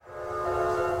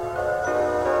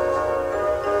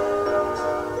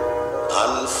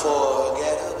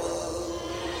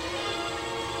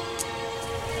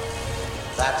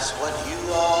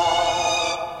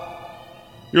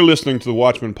You're listening to the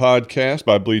Watchmen podcast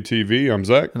by Bleed TV. I'm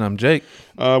Zach. And I'm Jake.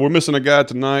 We're missing a guy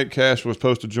tonight. Cash was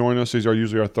supposed to join us. He's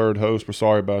usually our third host. We're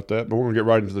sorry about that, but we're going to get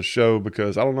right into the show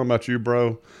because I don't know about you,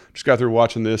 bro. Just got through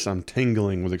watching this. I'm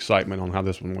tingling with excitement on how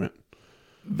this one went.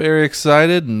 Very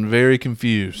excited and very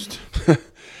confused.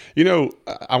 You know,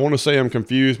 I want to say I'm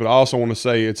confused, but I also want to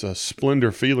say it's a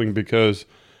splendor feeling because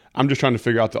I'm just trying to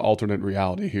figure out the alternate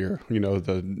reality here. You know,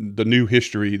 the new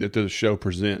history that the show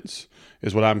presents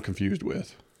is what I'm confused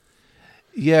with.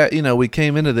 Yeah, you know, we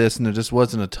came into this and there just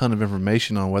wasn't a ton of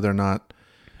information on whether or not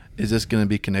is this going to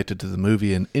be connected to the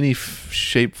movie in any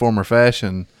shape, form, or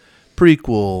fashion.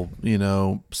 Prequel, you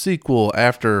know, sequel,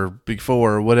 after,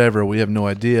 before, whatever. We have no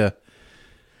idea.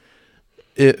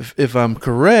 If I'm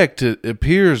correct, it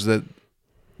appears that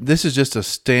this is just a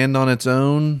stand on its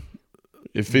own.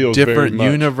 It feels different very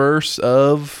much universe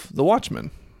of the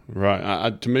Watchmen.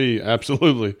 Right. To me,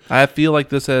 absolutely. I feel like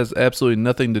this has absolutely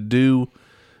nothing to do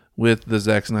with the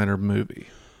Zack Snyder movie.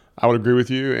 I would agree with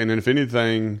you. And if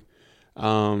anything,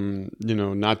 you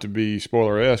know, not to be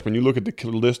spoiler-esque, when you look at the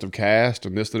list of cast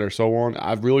and this, that, or so on,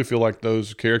 I really feel like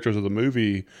those characters of the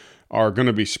movie are going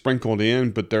to be sprinkled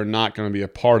in, but they're not going to be a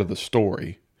part of the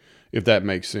story, if that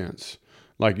makes sense.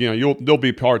 Like, you know, there'll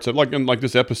be parts of, like in like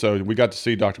this episode, we got to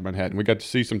see Dr. Manhattan. We got to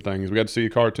see some things. We got to see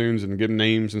cartoons and get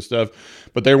names and stuff,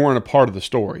 but they weren't a part of the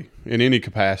story in any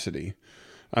capacity.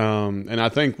 And I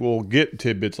think we'll get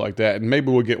tidbits like that, and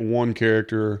maybe we'll get one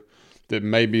character that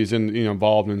maybe is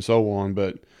involved and so on.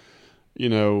 But you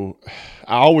know,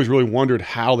 I always really wondered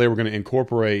how they were going to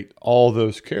incorporate all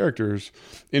those characters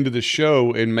into the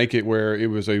show and make it where it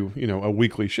was a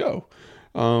weekly show.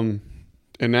 And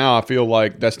now I feel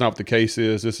like that's not what the case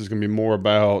is. This is going to be more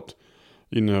about,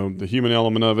 you know, the human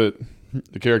element of it,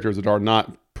 the characters that are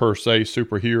not per se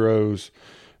superheroes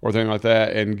or anything like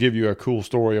that, and give you a cool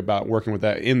story about working with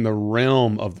that in the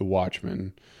realm of the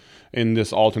Watchmen, in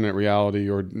this alternate reality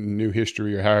or new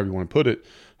history or however you want to put it.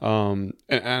 And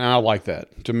I like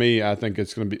that. To me, I think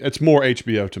it's more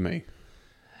HBO to me.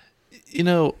 You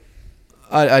know,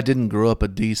 I didn't grow up a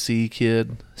DC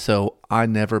kid, so I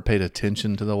never paid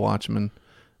attention to the Watchmen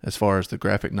as far as the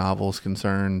graphic novel is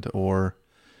concerned or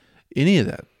any of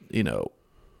that. You know,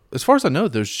 as far as I know,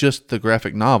 there's just the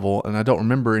graphic novel, and I don't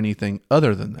remember anything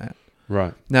other than that.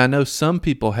 Right. Now, I know some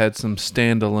people had some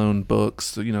standalone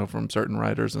books, you know, from certain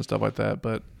writers and stuff like that,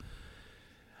 but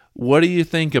what do you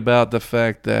think about the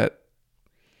fact that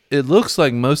it looks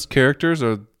like most characters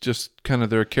are just kind of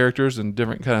their characters and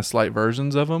different kind of slight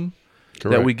versions of them?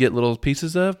 Correct. That we get little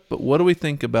pieces of? But what do we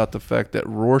think about the fact that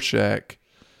Rorschach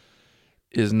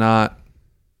is not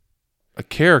a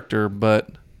character,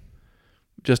 but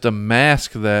just a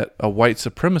mask that a white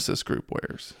supremacist group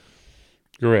wears?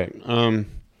 Correct.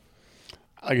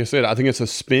 Like I said, I think it's a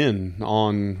spin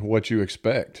on what you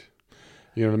expect.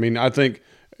 You know what I mean? I think,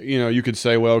 you know, you could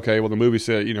say, well, okay, well, the movie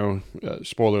said, you know,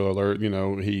 spoiler alert, you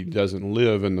know, he doesn't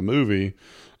live in the movie.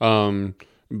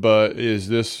 But is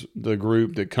this the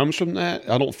group that comes from that?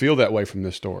 I don't feel that way from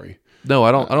this story. No,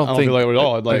 I don't think feel that way at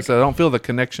all. Like I said, I don't feel the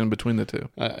connection between the two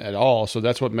at all. So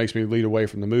that's what makes me lead away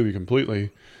from the movie completely.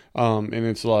 And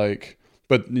it's like,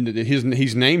 but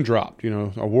he's name dropped, you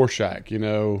know, a Rorschach, you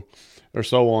know, or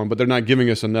so on. But they're not giving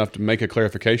us enough to make a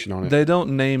clarification on it. They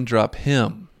don't name drop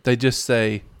him. They just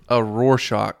say a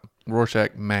Rorschach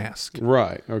mask.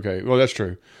 Right. Okay. Well, that's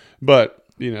true. But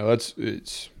you know,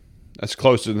 that's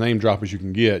close to the name drop as you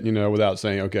can get, you know, without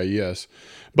saying, okay, yes.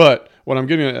 But what I'm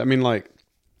getting at, I mean, like,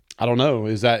 I don't know,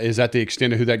 is that the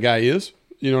extent of who that guy is?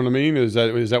 You know what I mean? Is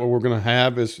that what we're going to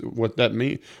have? Is what that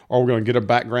means? Or we're going to get a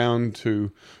background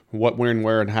to what, when,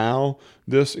 where, and how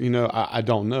this? You know, I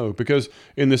don't know, because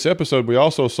in this episode we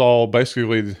also saw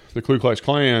basically the Ku Klux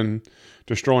Klan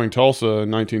destroying Tulsa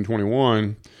in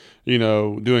 1921. You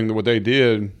know, doing what they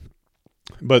did,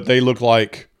 but they look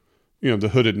like, you know, the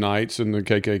Hooded Knights and the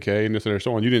KKK and this and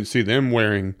so on. You didn't see them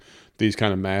wearing these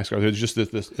kind of masks. Or is just this?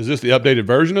 Is this the updated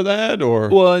version of that? Or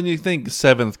well, and you think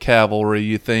 7th Cavalry,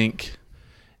 you think,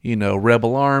 you know,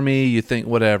 Rebel Army, you think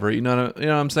whatever. You know what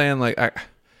I'm saying? Like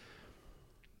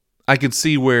I could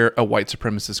see where a white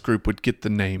supremacist group would get the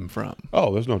name from.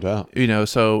 Oh, there's no doubt. You know,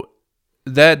 so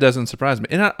that doesn't surprise me.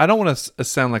 And I don't want to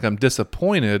sound like I'm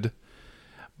disappointed,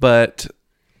 but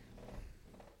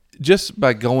just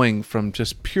by going from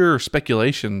just pure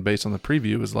speculation based on the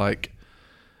preview is like,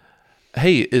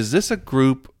 hey, is this a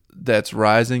group that's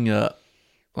rising up,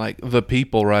 like the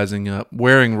people rising up,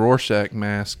 wearing Rorschach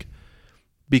mask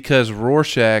because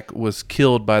Rorschach was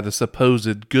killed by the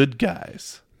supposed good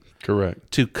guys?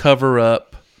 Correct. To cover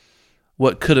up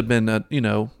what could have been an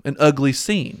ugly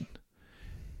scene.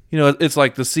 You know, it's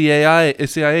like the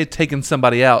CIA taking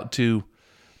somebody out to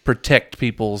protect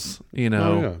people's,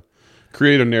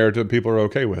 create a narrative people are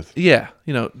okay with. Yeah,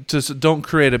 just don't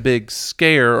create a big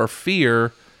scare or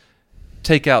fear.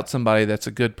 Take out somebody that's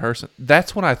a good person.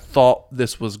 That's what I thought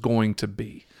this was going to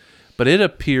be. But it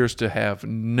appears to have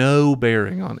no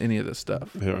bearing on any of this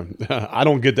stuff. Yeah. I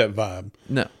don't get that vibe.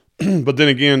 No. But then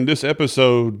again, this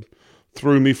episode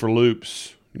threw me for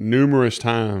loops numerous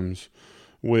times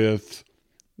with,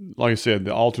 like I said,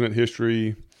 the alternate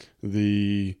history,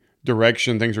 the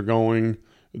direction things are going,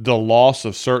 the loss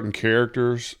of certain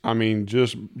characters. I mean,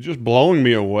 just blowing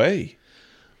me away.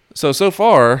 So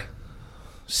far,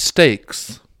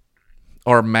 stakes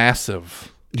are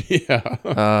massive.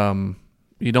 Yeah.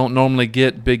 You don't normally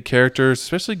get big characters,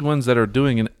 especially ones that are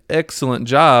doing an excellent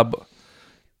job.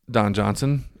 Don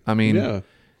Johnson. I mean,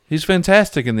 he's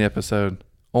fantastic in the episode,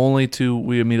 only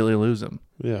we immediately lose him.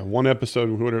 Yeah, one episode,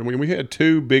 we had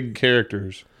two big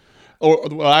characters.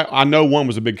 I know one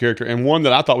was a big character, and one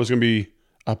that I thought was going to be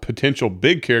a potential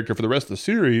big character for the rest of the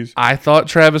series. I thought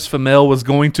Travis Fimmel was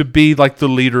going to be like the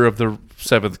leader of the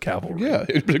 7th Cavalry. Yeah,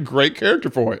 it'd been a great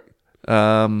character for it.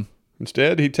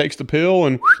 Instead, he takes the pill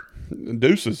and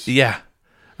deuces. Yeah.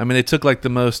 I mean, they took like the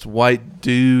most white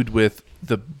dude with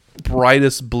the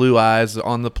brightest blue eyes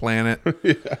on the planet.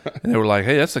 Yeah. And they were like,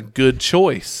 hey, that's a good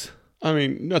choice. I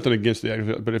mean, nothing against the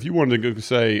actor, but if you wanted to go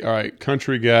say, all right,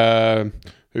 country guy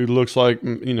who looks like, a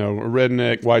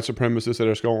redneck white supremacist that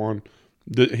is going,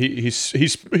 he's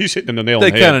hitting the nail on the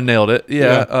head. They kind of nailed it.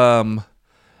 Yeah.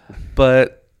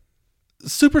 But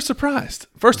super surprised.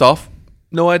 First off,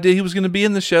 no idea he was going to be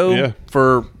in the show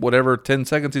for whatever 10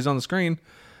 seconds he's on the screen.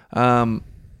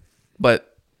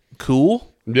 But cool.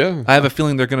 Yeah. I have a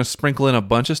feeling they're going to sprinkle in a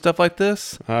bunch of stuff like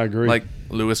this. I agree. Like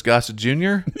Louis Gossett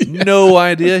Jr. No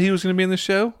idea he was going to be in the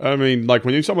show. I mean, like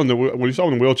when you saw him in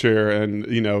the wheelchair and,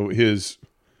 his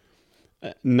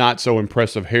not so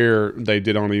impressive hair they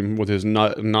did on him with his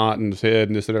knot in his head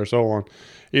and this and that, so on.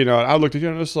 I looked at you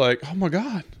and I was like, oh my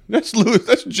God, that's Louis,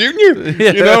 that's Junior.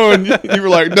 Yeah. And you were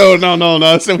like, no.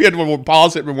 So we had to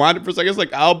pause it and rewind it for a second. It's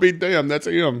like, I'll be damned, that's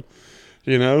him.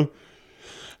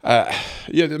 I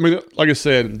mean, like I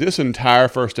said, this entire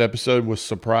first episode was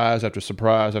surprise after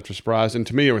surprise after surprise. And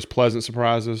to me, it was pleasant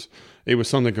surprises. It was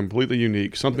something completely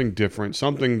unique, something different,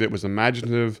 something that was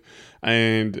imaginative.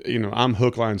 And, I'm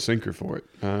hook, line, sinker for it.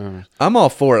 I'm all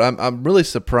for it. I'm really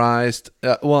surprised.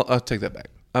 Well, I'll take that back.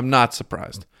 I'm not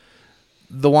surprised.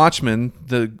 The Watchmen,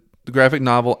 the graphic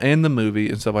novel and the movie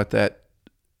and stuff like that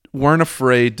weren't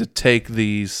afraid to take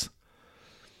these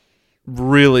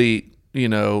really,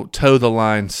 toe the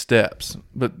line steps,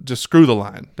 but just screw the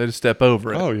line. They just step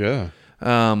over it. Oh yeah.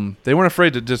 They weren't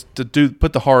afraid to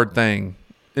put the hard thing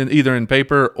either in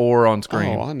paper or on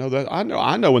screen. Oh, I know that. I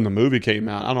know when the movie came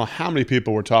out, I don't know how many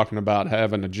people were talking about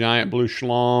having a giant blue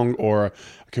schlong or a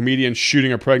comedian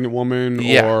shooting a pregnant woman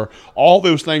or all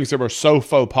those things that were so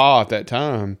faux pas at that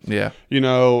time. Yeah.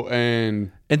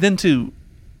 And then to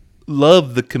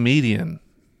love the comedian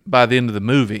by the end of the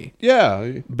movie.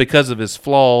 Yeah. Because of his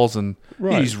flaws and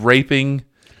he's raping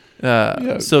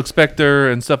Silk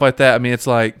Spectre and stuff like that. I mean, it's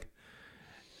like,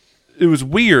 it was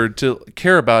weird to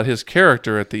care about his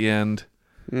character at the end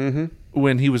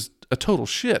when he was a total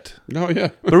shit. Oh, yeah.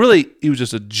 But really, he was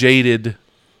just a jaded,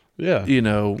 he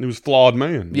was a flawed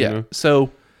man. Yeah.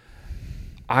 So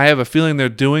I have a feeling they're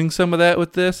doing some of that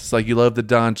with this. It's like you love the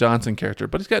Don Johnson character,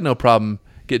 but he's got no problem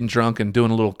getting drunk and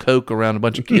doing a little coke around a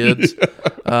bunch of kids. Like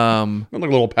a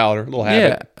little powder, a little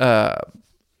habit. Yeah.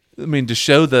 I mean, to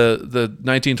show the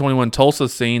 1921 Tulsa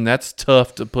scene, that's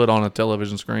tough to put on a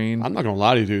television screen. I'm not going to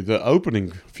lie to you, dude. The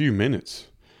opening few minutes,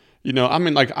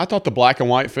 I thought the black and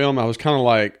white film, I was kind of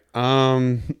like,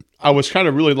 I was kind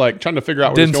of really like trying to figure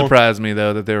out where Didn't surprise me,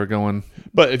 though, that they were going.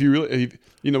 But if you really,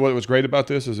 what was great about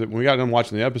this is that when we got done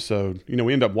watching the episode, we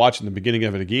ended up watching the beginning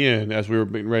of it again as we were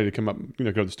getting ready to come up,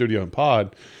 go to the studio and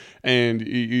pod. And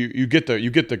you get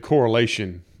the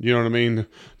correlation, you know what I mean?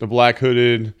 The black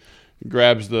hooded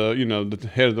grabs the the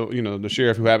head of the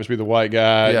sheriff who happens to be the white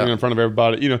guy in front of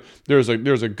everybody. There's a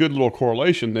good little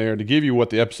correlation there to give you what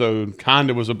the episode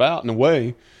kind of was about in a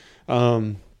way,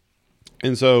 and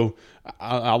so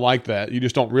I like that. You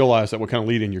just don't realize that what kind of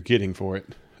lead in you're getting for it.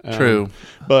 True,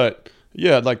 but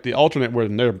yeah, like the alternate where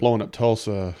they're blowing up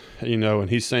Tulsa, and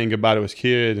he's saying goodbye to his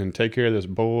kid and take care of this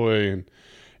boy and.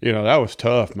 That was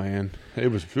tough, man. It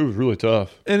was really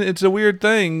tough. And it's a weird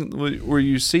thing where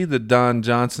you see the Don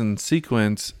Johnson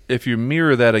sequence. If you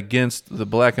mirror that against the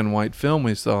black and white film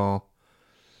we saw,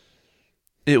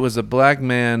 it was a black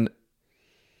man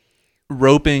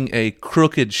roping a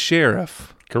crooked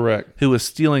sheriff. Correct. Who was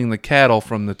stealing the cattle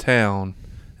from the town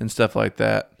and stuff like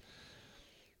that.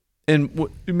 And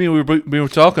I mean, we were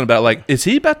talking about, like, is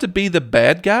he about to be the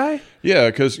bad guy? Yeah,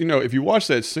 because, if you watch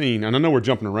that scene, and I know we're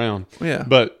jumping around, Yeah.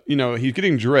 but, he's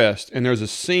getting dressed, and there's a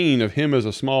scene of him as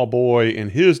a small boy,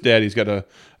 and his daddy's got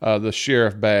the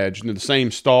sheriff badge, the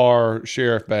same star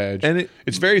sheriff badge. And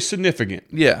it's very significant.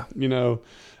 Yeah.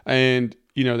 And,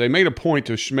 they made a point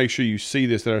to make sure you see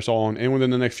this that I saw on, and within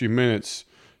the next few minutes,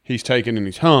 he's taken and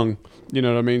he's hung. You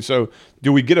know what I mean? So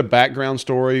do we get a background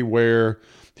story where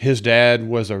his dad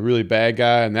was a really bad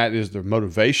guy, and that is the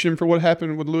motivation for what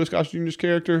happened with Louis Gossett Jr.'s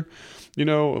character,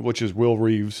 which is Will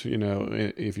Reeves, we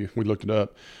looked it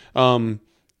up.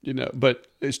 But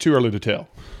it's too early to tell.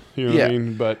 You know what I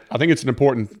mean? But I think it's an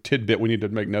important tidbit we need to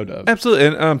make note of. Absolutely.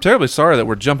 And I'm terribly sorry that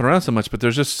we're jumping around so much, but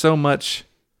there's just so much,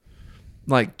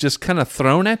 like, just kind of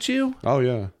thrown at you. Oh,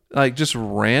 yeah. Like, just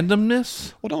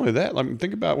randomness. Well, not only that,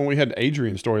 think about when we had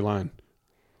Adrian's storyline.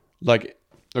 Like,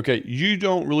 okay, you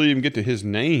don't really even get to his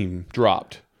name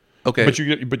dropped. Okay.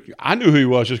 But I knew who he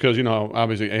was just because,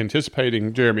 obviously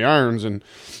anticipating Jeremy Irons and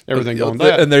everything going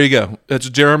that. And there you go. It's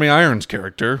Jeremy Irons'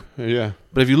 character. Yeah.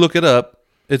 But if you look it up,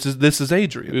 this is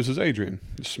Adrian. This is Adrian.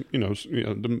 In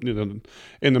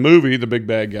the movie, the big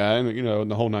bad guy, and in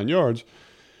the whole 9 yards.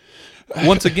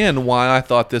 Once again, why I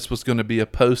thought this was going to be a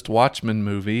post-Watchmen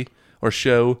movie or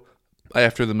show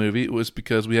after the movie was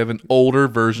because we have an older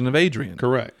version of Adrian.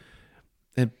 Correct.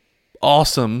 And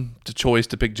awesome choice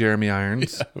to pick Jeremy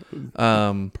Irons.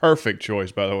 Yeah. Perfect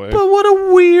choice, by the way. But what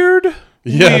a weird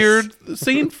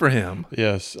scene for him.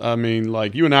 Yes. I mean,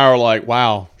 like, you and I are like,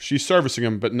 wow, she's servicing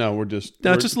him, but no, we're just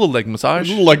a little leg massage.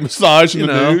 A little leg massage in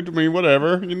the dude. I mean,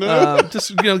 whatever,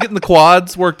 just, getting the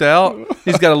quads worked out.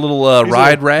 He's got a little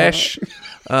ride rash.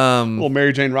 Little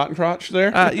Mary Jane Rottencrotch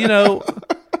there.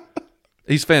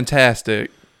 He's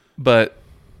fantastic, but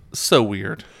so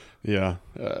weird. Yeah.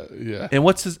 Yeah. And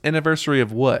what's his anniversary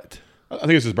of what? I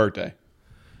think it's his birthday.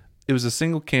 It was a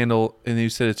single candle, and you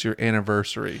said it's your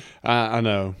anniversary. I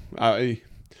know.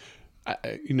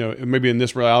 Maybe in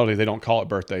this reality they don't call it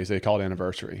birthdays; they call it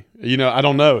anniversary. I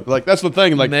don't know. Like, that's the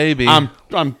thing. Like, maybe I'm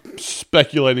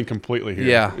speculating completely here.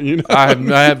 Yeah, I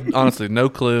have honestly no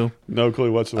clue. No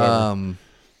clue whatsoever.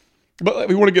 But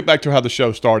we want to get back to how the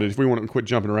show started. If we want to quit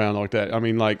jumping around like that, I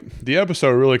mean, like, the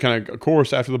episode really kind of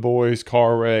course after the boys'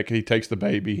 car wreck, he takes the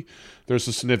baby. There's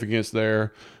a significance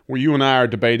there where you and I are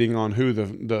debating on who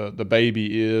the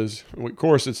baby is. Of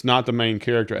course, it's not the main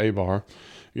character, Abar.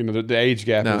 The age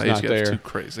gap is not there. Too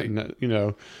crazy.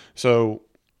 So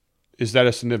is that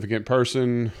a significant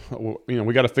person?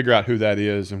 We got to figure out who that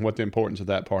is and what the importance of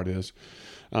that part is.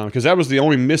 Because that was the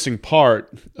only missing part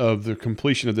of the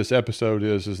completion of this episode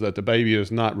is that the baby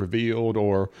is not revealed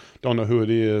or don't know who it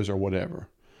is or whatever.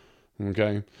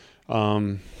 Okay?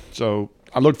 So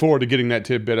I look forward to getting that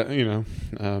tidbit,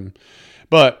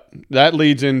 but that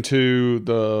leads into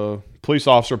the police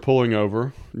officer pulling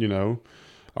over,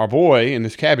 our boy in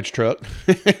this cabbage truck,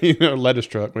 lettuce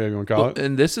truck, whatever you want to call it.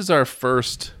 And this is our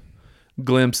first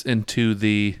glimpse into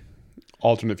the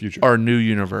alternate future, our new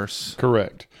universe.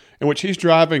 Correct. In which he's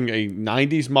driving a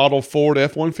 90s model Ford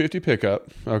F-150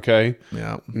 pickup, okay?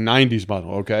 Yeah. 90s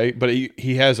model, okay? But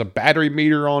he has a battery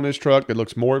meter on his truck that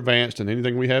looks more advanced than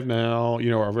anything we have now,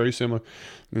 are very similar,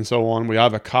 and so on. We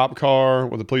have a cop car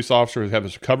with a police officer who has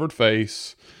his covered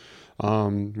face.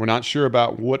 We're not sure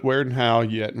about what, where, and how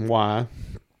yet and why.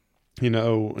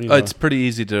 It's pretty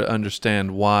easy to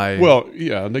understand why. Well,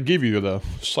 yeah, they give you the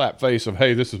slap face of,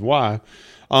 hey, this is why.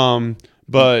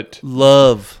 But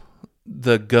love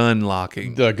the gun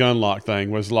locking. The gun lock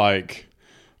thing was like,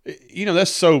 that's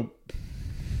so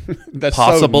that's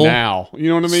possible so now. You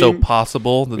know what I mean? So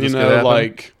possible that this could happen.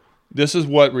 Like, this is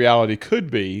what reality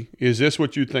could be. Is this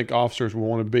what you think officers will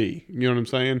want to be? You know what I'm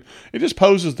saying? It just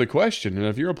poses the question. And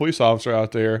if you're a police officer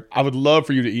out there, I would love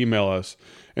for you to email us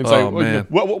and say,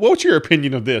 what's your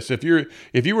opinion of this? If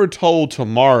you were told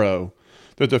tomorrow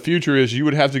that the future is you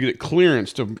would have to get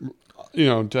clearance to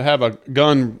have a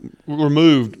gun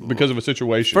removed because of a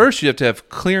situation. First, you have to have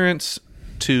clearance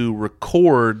to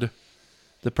record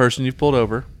the person you've pulled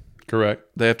over. Correct.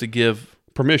 They have to give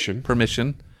permission.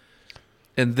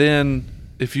 And then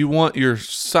if you want your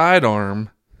sidearm,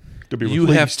 to be you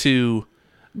have to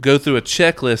go through a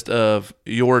checklist of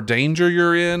your danger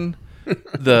you're in,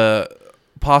 the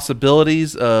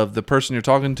possibilities of the person you're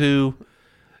talking to,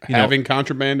 having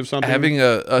contraband of something, having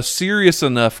a serious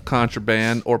enough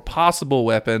contraband or possible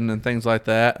weapon and things like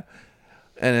that.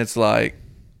 And it's like,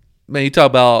 man, you talk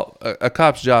about a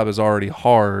cop's job is already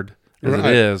hard as it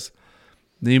is.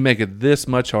 Then you make it this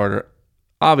much harder.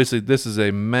 Obviously, this is a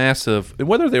massive, and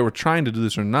whether they were trying to do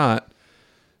this or not,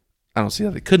 I don't see how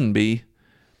they couldn't be.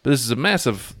 But this is a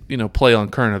massive, play on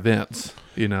current events.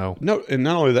 No, and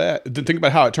not only that, think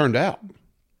about how it turned out.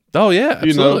 Oh yeah,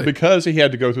 absolutely. Because he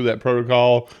had to go through that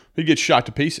protocol, he gets shot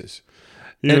to pieces.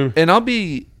 And I'll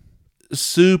be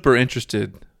super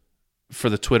interested for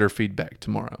the Twitter feedback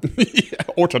tomorrow.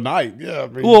 Or tonight. Yeah.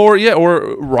 Or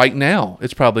right now.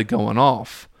 It's probably going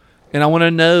off. And I want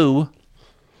to know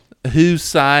who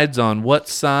sides on what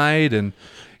side. And,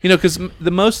 because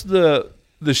most of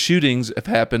the shootings have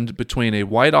happened between a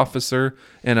white officer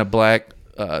and a black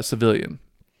civilian.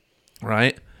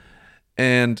 Right?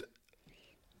 And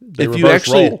if you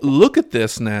actually look at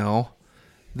this now,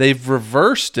 they've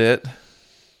reversed it.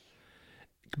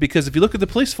 Because if you look at the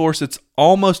police force, it's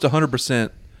almost 100%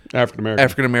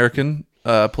 African-American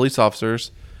police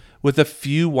officers with a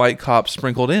few white cops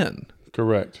sprinkled in.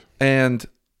 Correct. And,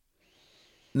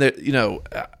 man,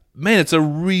 it's a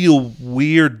real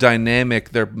weird dynamic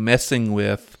they're messing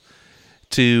with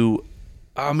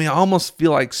I almost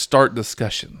feel like start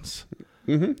discussions.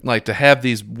 Mm-hmm. Like to have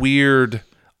these weird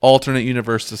alternate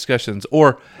universe discussions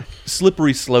or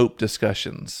slippery slope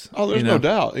discussions. Oh, there's no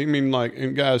doubt.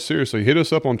 And guys, seriously, hit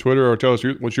us up on Twitter or tell us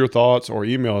what's your thoughts or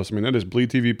email us. That is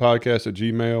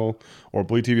bleedtvpodcast@gmail or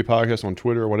bleedtvpodcast on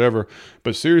Twitter or whatever.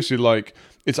 But seriously,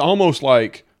 it's almost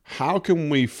like, how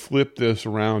can we flip this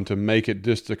around to make it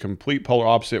just the complete polar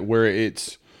opposite where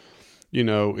it's,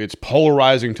 it's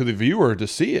polarizing to the viewer to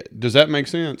see it. Does that make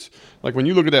sense? Like when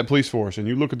you look at that police force and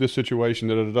you look at this situation,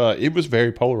 it was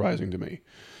very polarizing to me.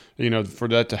 For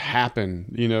that to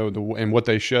happen, and what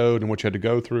they showed and what you had to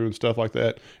go through and stuff like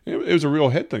that, it was a real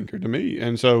head thinker to me.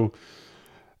 And so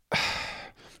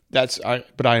but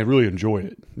I really enjoyed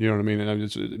it. You know what I mean?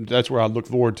 And that's where I look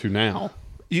forward to now.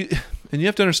 You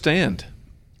have to understand,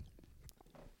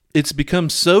 it's become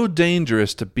so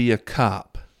dangerous to be a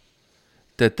cop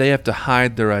that they have to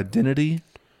hide their identity,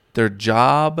 their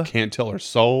job. Can't tell their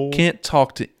soul. Can't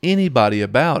talk to anybody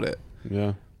about it.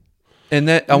 Yeah. And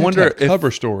I wonder if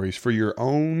cover stories for your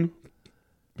own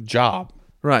job.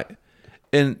 Right.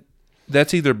 And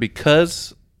that's either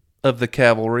because of the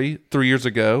cavalry 3 years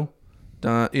ago,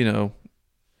 what's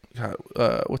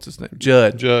his name?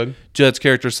 Judd. Judd's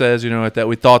character says, that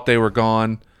we thought they were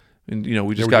gone and,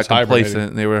 we just got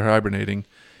complacent and they were hibernating.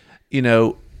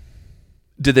 Did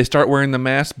they start wearing the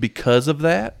mask because of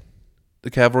that? The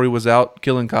cavalry was out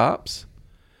killing cops?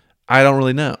 I don't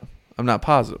really know. I'm not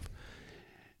positive.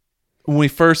 When we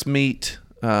first meet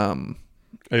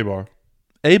A-Bar,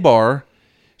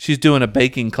 she's doing a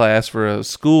baking class for a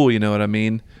school, you know what I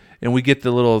mean? And we get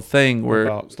the little thing where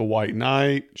it's the White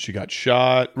Knight. She got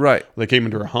shot. Right. They came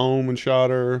into her home and shot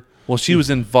her. Well, she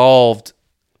was involved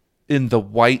in the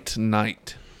White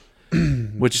Knight,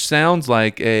 which sounds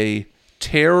like a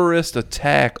terrorist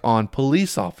attack on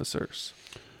police officers.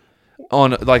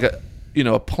 On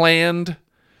a planned,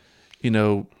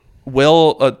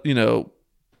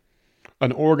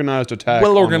 an organized attack.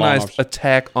 Well-organized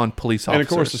attack on police officers. And, of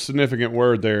course, the significant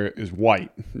word there is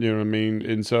white. You know what I mean?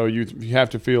 And so you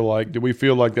have to feel like, do we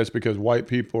feel like that's because white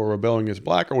people are rebelling against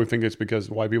black, or we think it's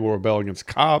because white people are rebelling against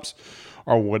cops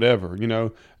or whatever?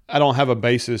 I don't have a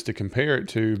basis to compare it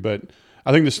to, but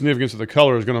I think the significance of the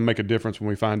color is going to make a difference when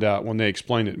we find out, when they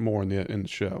explain it more in the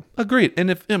show. Agreed. And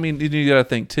you got to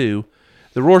think, too,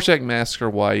 the Rorschach masks are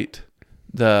white.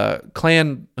 The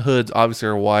Klan hoods obviously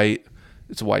are white.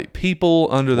 It's white people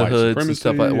under the hoods and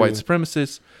stuff like white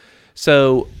supremacists.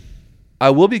 So I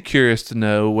will be curious to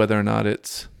know whether or not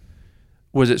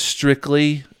was it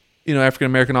strictly, African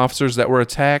American officers that were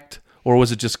attacked, or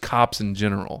was it just cops in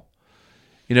general?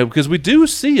 Because we do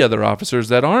see other officers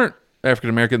that aren't African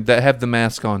American that have the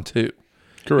mask on too.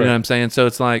 Correct. You know what I'm saying? So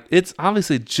it's like, it's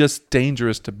obviously just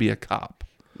dangerous to be a cop.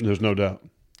 There's no doubt.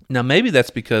 Now maybe that's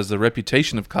because the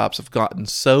reputation of cops have gotten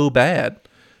so bad.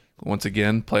 Once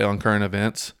again, play on current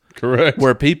events. Correct.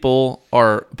 Where people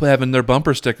are having their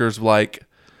bumper stickers like,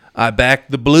 I back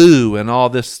the blue and all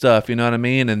this stuff, you know what I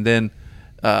mean? And then,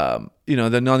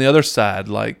 then on the other side,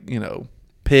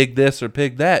 pig this or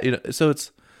pig that. So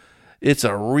it's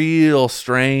a real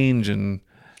strange and,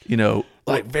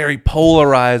 very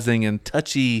polarizing and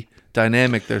touchy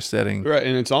dynamic they're setting. Right.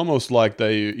 And it's almost like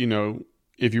they,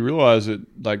 if you realize it,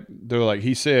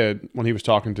 he said when he was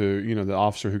talking to, the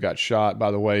officer who got shot,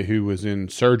 by the way, who was in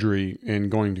surgery and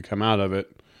going to come out of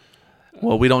it.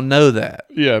 Well, we don't know that.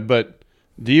 Yeah, but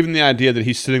even the idea that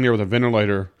he's sitting there with a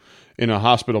ventilator in a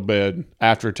hospital bed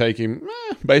after taking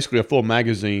basically a full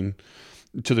magazine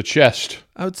to the chest.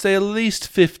 I would say at least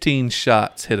 15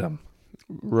 shots hit him.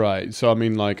 Right. So,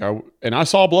 and I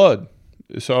saw blood.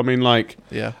 So,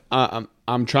 yeah.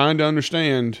 I'm trying to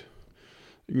understand,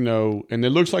 and it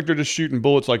looks like they're just shooting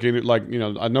bullets I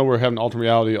know we're having alternate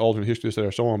reality, alternate history, this, that,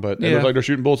 or so on, but it looks like they're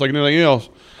shooting bullets like anything else.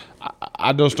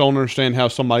 I just don't understand how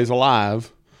somebody's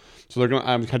alive. So they're going to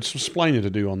have some explaining to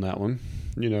do on that one,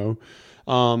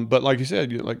 But like you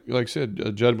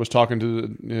said, Judd was talking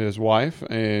to his wife,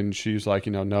 and she's like,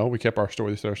 no, we kept our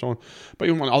story, this, that, or so on. But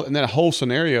in that whole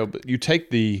scenario, you take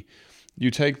the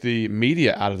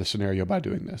media out of the scenario by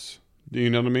doing this. Do you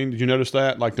know what I mean? Did you notice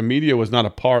that? Like, the media was not a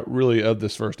part really of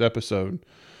this first episode.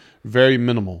 Very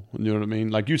minimal. You know what I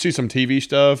mean? Like, you see some TV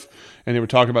stuff, and they were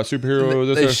talking about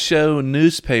superheroes. They show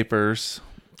newspapers,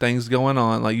 things going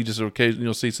on. Like, you just occasionally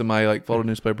you'll see somebody like fold a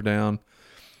newspaper down.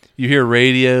 You hear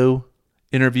radio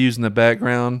interviews in the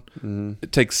background. Mm-hmm.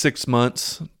 It takes 6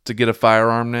 months to get a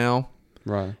firearm now.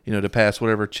 Right. To pass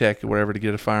whatever check or whatever to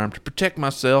get a firearm to protect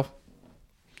myself.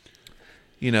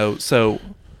 So,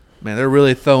 man, they're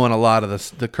really throwing a lot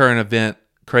of the current event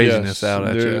craziness out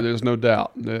at you. There's no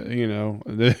doubt.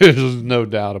 There's no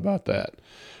doubt about that.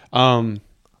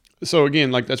 So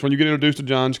again, like, that's when you get introduced to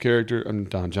John's character,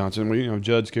 Don Johnson.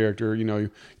 Judd's character. You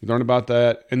learn about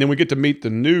that, and then we get to meet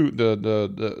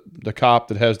the cop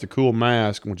that has the cool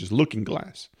mask, which is Looking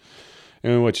Glass,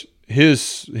 in which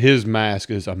his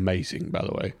mask is amazing. By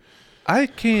the way,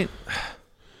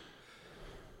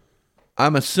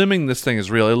 I'm assuming this thing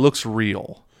is real. It looks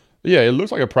real. Yeah, it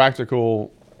looks like a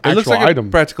practical. It looks like item.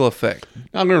 A practical effect.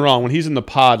 Not getting me wrong. When he's in the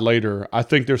pod later, I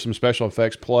think there's some special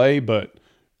effects play, but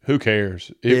who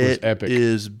cares? It was epic. It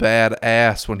is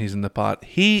badass when he's in the pod.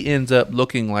 He ends up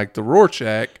looking like the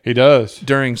Rorschach. He does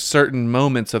during certain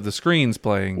moments of the screens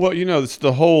playing. Well, it's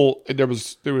the whole. There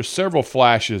was several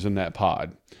flashes in that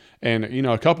pod, and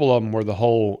a couple of them were the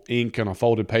whole ink on a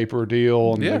folded paper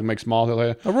deal, and they make small.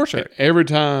 A Rorschach.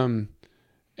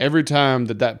 Every time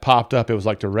that popped up, it was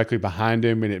like directly behind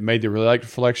him, and it made the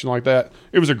reflection like that.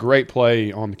 It was a great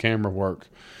play on the camera work.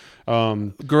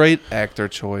 Great actor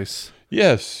choice.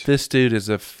 Yes. This dude is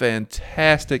a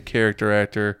fantastic character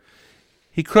actor.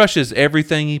 He crushes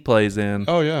everything he plays in.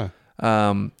 Oh, yeah.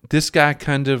 This guy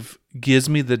kind of gives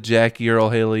me the Jackie Earl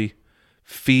Haley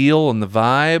feel and the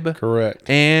vibe. Correct.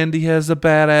 And he has a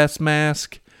badass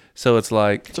mask. So it's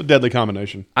like... It's a deadly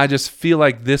combination. I just feel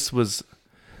like this was...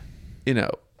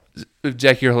 if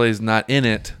Jackie Earle is not in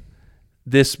it,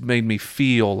 this made me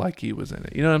feel like he was in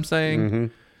it. You know what I'm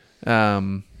saying?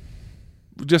 Mm-hmm.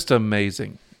 Just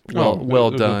amazing.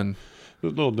 Well done.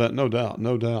 No doubt.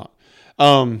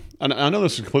 And I know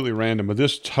this is completely random, but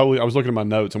this totally, I was looking at my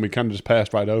notes and we kind of just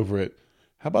passed right over it.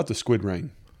 How about the Squid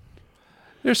Rain?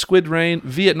 There's Squid Rain.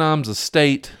 Vietnam's a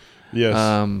state. Yes.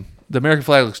 The American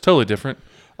flag looks totally different.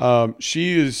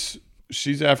 She's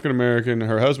African American.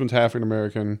 Her husband's African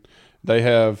American. They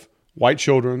have white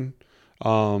children.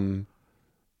 The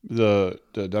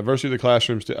diversity of the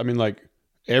classrooms. I mean, like,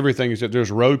 everything is that there's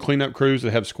road cleanup crews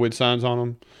that have squid signs on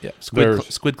them. Yeah,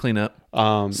 squid cleanup.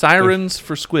 Sirens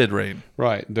for Squid Rain.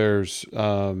 Right. There's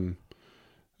buses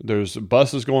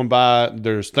going by.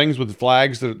 There's things with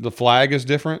flags that the flag is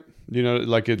different.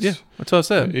 Like it's that's what I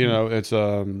said. It's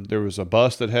there was a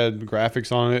bus that had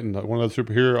graphics on it, and one of the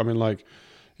superhero. I mean, like,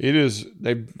 it is.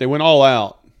 They went all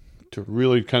out to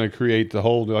really kind of create the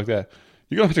whole like that.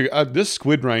 You're gonna have to this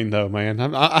Squid Rain though, man.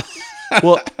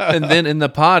 Well, and then in the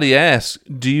pod he asks,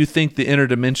 do you think the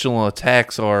interdimensional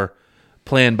attacks are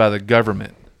planned by the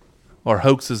government or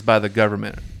hoaxes by the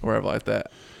government or whatever like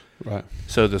that? Right.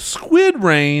 So the Squid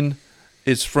Rain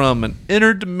is from an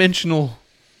interdimensional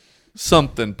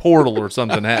something, portal or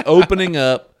something, opening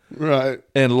up right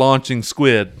and launching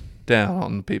squid down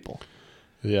on the people.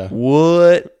 Yeah.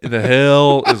 What the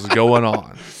hell is going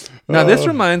on? Now, this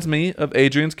reminds me of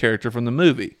Adrian's character from the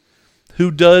movie, who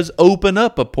does open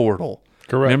up a portal.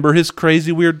 Correct. Remember his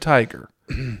crazy weird tiger,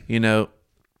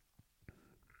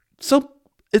 So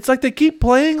it's like they keep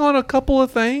playing on a couple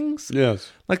of things.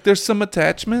 Yes. Like there's some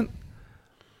attachment,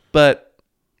 but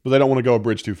they don't want to go a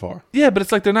bridge too far. Yeah, but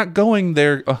it's like they're not going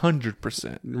there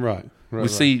 100%. Right. We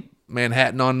see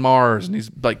Manhattan on Mars, and he's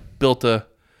like built a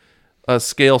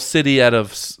scale city out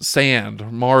of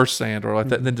sand, Mars sand, or like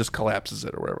that, and then just collapses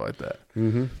it or whatever like that.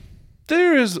 Mm-hmm.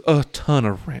 There is a ton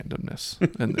of randomness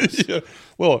in this. Yeah.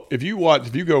 Well, if you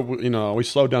go, we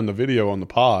slowed down the video on the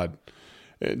pod.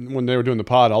 When they were doing the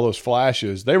pod, all those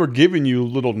flashes, they were giving you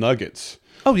little nuggets.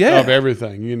 Oh yeah, of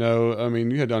everything. I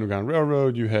mean, you had the Underground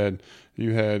Railroad. You had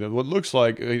what looks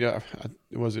like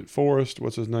was it Forrest?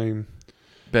 What's his name?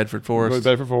 Bedford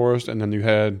Forrest, and then you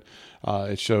had.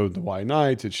 It showed the White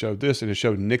Knights. It showed this, and it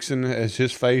showed Nixon as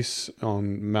his face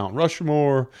on Mount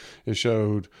Rushmore. It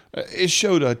showed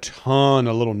a ton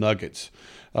of little nuggets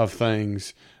of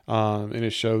things. And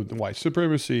it showed the white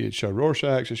supremacy. It showed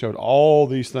Rorschach. It showed all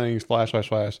these things, flash.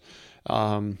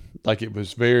 Like it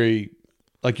was very,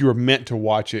 like you were meant to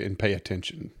watch it and pay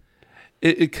attention.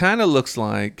 It kind of looks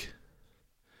like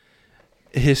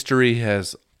history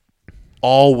has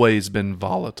always been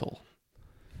volatile.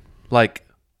 Like,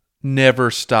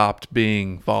 never stopped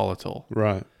being volatile.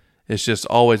 Right. It's just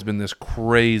always been this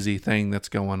crazy thing that's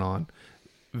going on.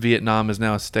 Vietnam is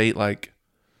now a state like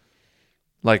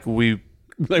we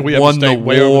won the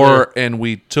war and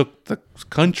we took the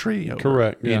country over.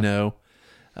 Correct. Yeah. You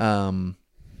know,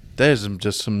 there's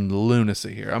just some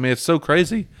lunacy here. I mean, it's so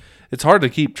crazy. It's hard to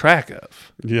keep track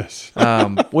of. Yes.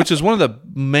 Which is one of the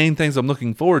main things I'm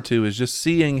looking forward to, is just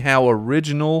seeing how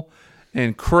original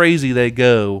and crazy they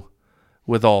go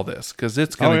with all this, because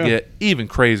it's going to get even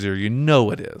crazier. You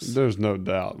know it is. There's no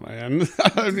doubt, man.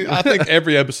 I mean, I think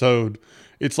every episode,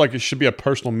 it's like it should be a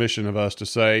personal mission of us to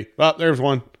say, well, there's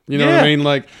one. You know what I mean?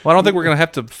 Like, well, I don't think we're going to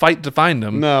have to fight to find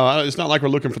them. No, it's not like we're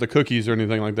looking for the cookies or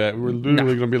anything like that. We're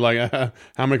literally going to be like, how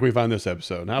many can we find this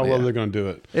episode? How well are they going to do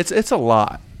it? It's a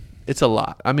lot. It's a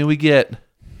lot. I mean, we get,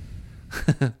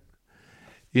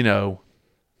 you know,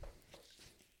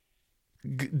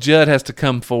 Judd has to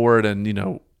come forward and, you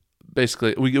know,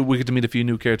 basically we get to meet a few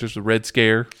new characters. The Red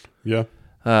Scare. Yeah.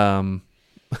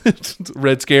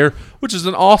 Red Scare, which is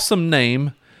an awesome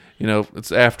name. You know,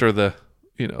 it's after the,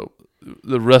 you know,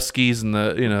 the Ruskies and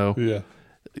the, you know,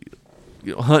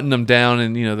 hunting them down,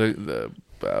 and, you know,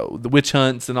 the witch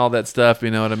hunts and all that stuff. You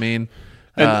know what I mean?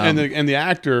 And the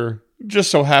actor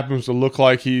just so happens to look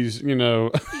like he's, you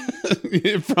know,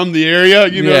 from the area.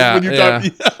 You know, when you talk,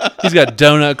 he's got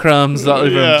donut crumbs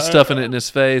stuffing it in his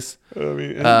face. I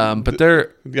mean, but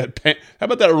they're got how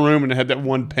about that room and it had that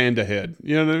one panda head?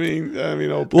 You know what I mean? I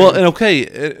mean, well, and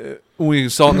okay, we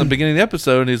saw it in the beginning of the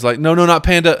episode, and he's like, no, not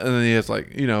panda, and then he's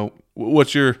like, you know,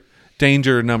 what's your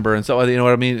danger number and so, you know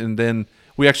what I mean? And then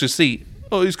we actually see,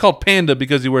 oh, he's called Panda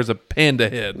because he wears a panda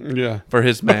head for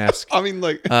his mask. I mean,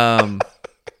 like,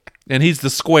 and he's the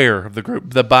square of the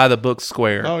group, the by the book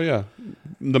square. Oh yeah,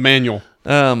 the manual.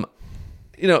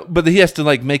 You know, but he has to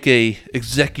like make a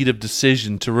executive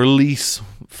decision to release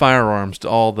firearms to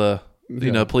all the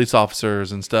you know, police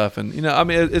officers and stuff, and, you know, I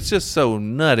mean, it's just so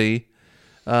nutty.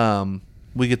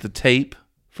 We get the tape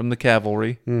from the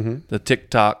cavalry, the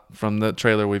TikTok from the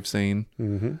trailer we've seen.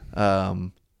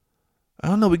 I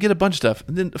don't know, we get a bunch of stuff,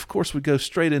 and then of course we go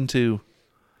straight into,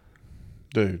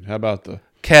 dude, how about the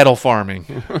cattle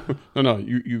farming? No,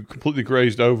 you completely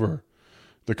grazed over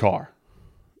the car.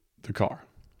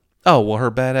 Oh, well, her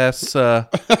badass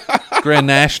Grand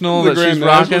National that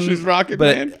she's rocking.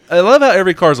 But man. I love how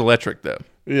every car's electric, though.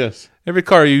 Yes. Every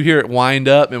car, you hear it wind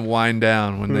up and wind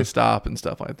down when they stop and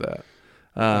stuff like that.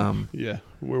 Yeah,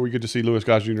 where we get to see Louis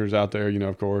Goss Jr. is out there, you know,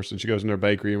 of course, and she goes in their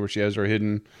bakery where she has her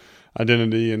hidden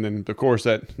identity, and then, of course,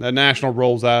 that National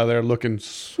rolls out of there looking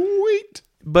sweet.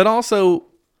 But also,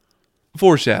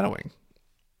 foreshadowing.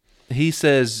 He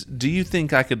says, do you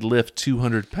think I could lift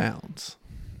 200 pounds?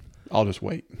 I'll just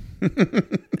wait.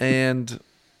 And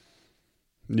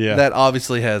that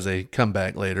obviously has a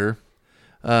comeback later.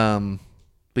 But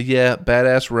yeah,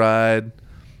 badass ride.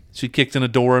 She kicked in a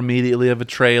door immediately of a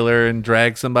trailer and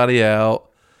dragged somebody out.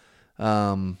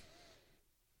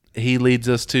 He leads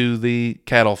us to the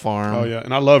cattle farm. Oh, yeah.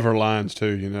 And I love her lines,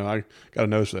 too. You know, I got a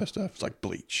nose for that stuff. It's like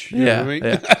bleach. You know what I mean?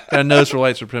 Got a nose for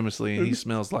white supremacy, and he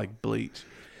smells like bleach.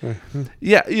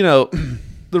 Yeah, you know,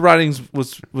 the writing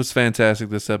was fantastic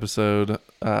this episode.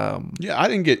 Yeah, I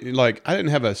didn't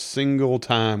have a single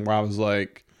time where I was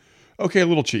like, okay, a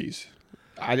little cheese.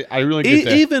 I really get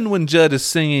that. Even when Judd is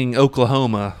singing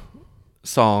Oklahoma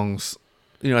songs,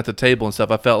 you know, at the table and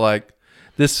stuff, I felt like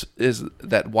this is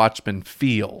that Watchmen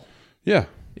feel. Yeah.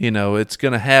 You know, it's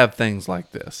going to have things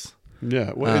like this.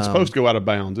 Yeah, well, it's supposed to go out of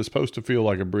bounds. It's supposed to feel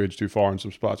like a bridge too far in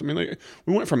some spots. I mean, like,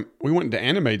 we went into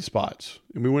animated spots,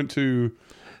 and we went to,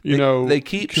 they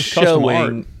keep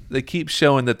showing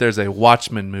that there's a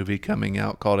Watchmen movie coming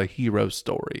out called A Hero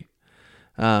Story.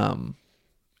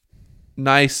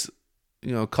 Nice,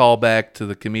 you know, callback to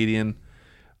the comedian.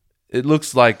 It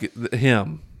looks like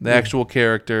him, the actual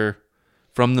character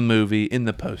from the movie in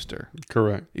the poster.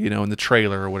 Correct. You know, in the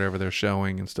trailer or whatever they're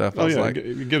showing and stuff. Oh, yeah.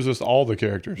 It gives us all the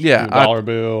characters. Yeah. The dollar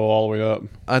bill all the way up.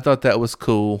 I thought that was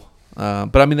cool.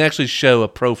 But I mean, they actually show a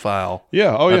profile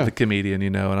of the comedian, you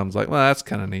know, and I was like, well, that's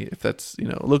kind of neat. If that's, you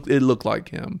know, it looked like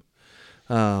him.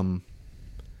 I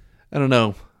don't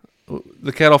know.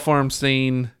 The cattle farm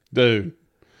scene. Dude.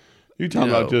 You talking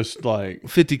about just like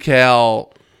 50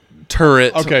 cal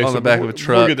turrets on the back of a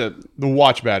truck. Look at the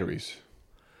watch batteries.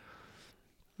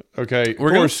 Okay,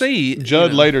 We're going to see.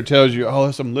 Judd later tells you, "Oh,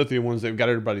 there's some lithium ones that got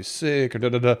everybody sick," or da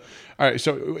da da. All right,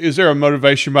 so is there a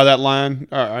motivation by that line?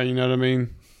 You know what I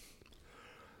mean?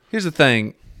 Here's the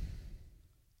thing.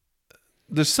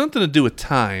 There's something to do with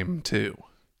time too.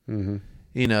 Mm-hmm.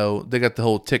 You know, they got the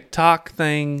whole TikTok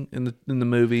thing in the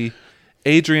movie.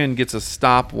 Adrian gets a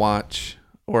stopwatch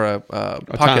or a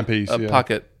pocket timepiece,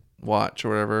 pocket watch or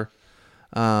whatever.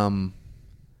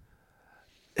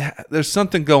 There's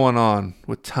something going on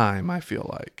with time, I feel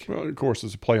like. Well, of course,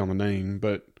 it's a play on the name,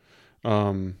 but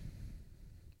I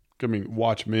mean,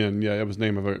 Watchmen, yeah, it was the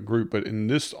name of a group. But in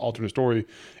this alternate story,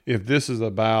 if this is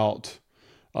about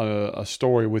a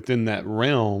story within that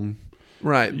realm,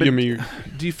 right? But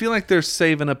do you feel like they're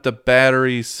saving up the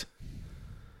batteries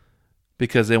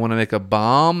because they want to make a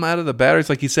bomb out of the batteries?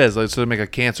 Like he says, like, so they make a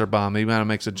cancer bomb. He kind of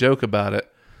makes a joke about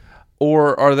it.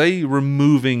 Or are they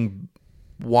removing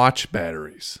watch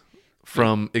batteries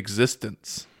from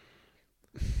existence?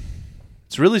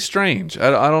 It's really strange.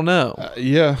 I don't know.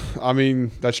 Yeah, I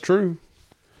mean, that's true.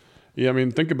 Yeah, I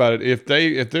mean, think about it. If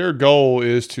their goal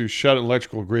is to shut an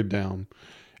electrical grid down,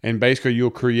 and basically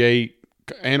you'll create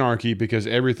anarchy because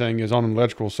everything is on an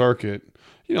electrical circuit.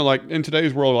 You know, like in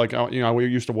today's world, like, you know, we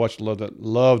used to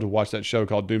love to watch that show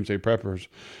called Doomsday Preppers,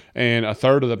 and a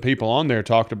third of the people on there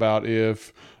talked about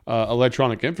if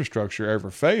electronic infrastructure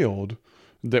ever failed,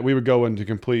 that we would go into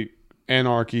complete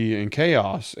anarchy and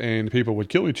chaos, and people would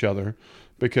kill each other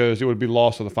because it would be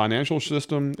loss of the financial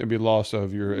system, it'd be loss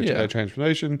of your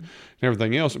transportation and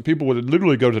everything else, and people would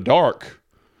literally go to dark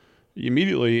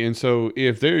immediately. And so,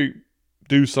 if they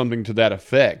do something to that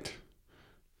effect,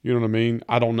 you know what I mean?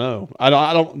 I don't know. I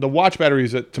don't. The watch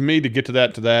batteries, to me, to get to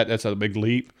that, that's a big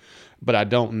leap. But I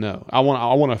don't know. I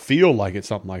want to feel like it's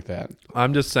something like that.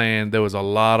 I'm just saying there was a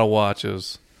lot of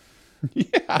watches. Yeah,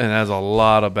 and has a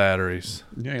lot of batteries.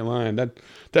 You ain't lying.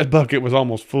 That bucket was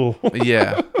almost full.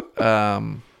 Yeah.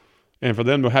 And for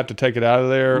them to have to take it out of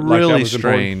there, really like that was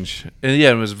strange. Important. And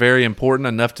yeah, it was very important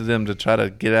enough to them to try to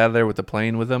get out of there with the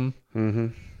plane with them. Mm-hmm.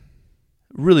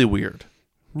 Really weird.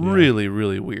 Yeah. Really,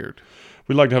 really weird.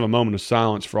 We'd like to have a moment of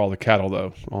silence for all the cattle,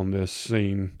 though, on this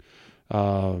scene.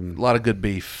 A lot of good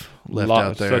beef left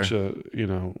out there. Such a, you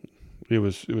know, it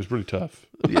was pretty tough.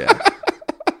 Yeah.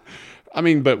 I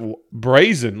mean, but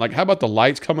brazen. Like, how about the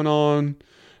lights coming on?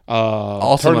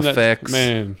 Awesome effects.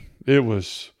 Man, it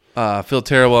was. I feel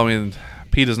terrible. I mean,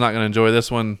 Pete is not going to enjoy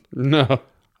this one. No.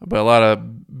 But a lot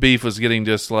of beef was getting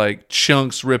just like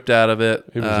chunks ripped out of it.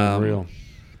 It was unreal.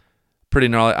 Pretty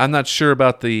gnarly. I'm not sure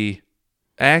about the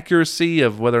accuracy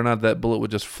of whether or not that bullet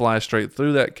would just fly straight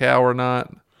through that cow or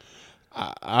not.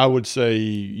 I would say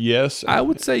yes. I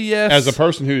would say yes. As a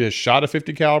person who has shot a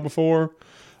 50 cal before,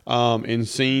 and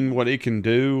seen what it can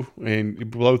do, and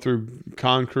blow through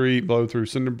concrete, blow through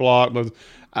cinder block,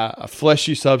 a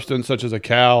fleshy substance such as a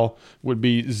cow would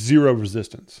be zero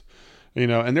resistance. You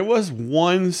know, and there was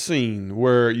one scene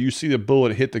where you see the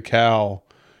bullet hit the cow,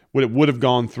 when it would have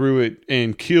gone through it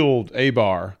and killed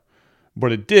Abar,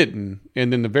 but it didn't.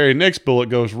 And then the very next bullet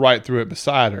goes right through it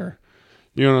beside her.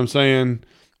 You know what I'm saying?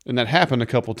 And that happened a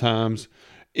couple times.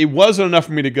 It wasn't enough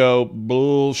for me to go,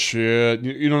 bullshit.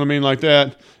 You know what I mean? Like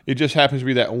that. It just happens to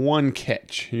be that one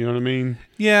catch. You know what I mean?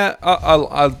 Yeah,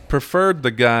 I preferred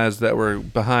the guys that were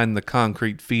behind the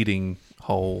concrete feeding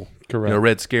hole. Correct. You know,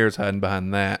 Red Scare's hiding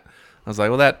behind that. I was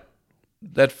like, well,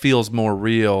 that feels more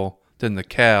real than the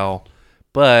cow.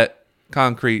 But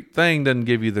concrete thing doesn't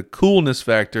give you the coolness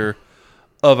factor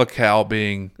of a cow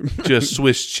being just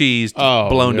Swiss cheese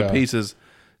blown to pieces,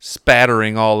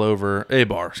 spattering all over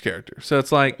Abar's character. So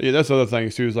it's like... Yeah, that's the other thing,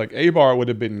 too. Is like Abar would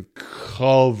have been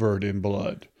covered in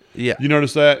blood. Yeah. You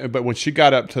notice that? But when she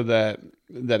got up to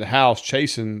that house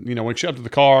chasing, you know, when she got up to the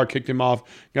car, kicked him off,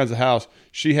 got to the house,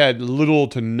 she had little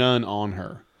to none on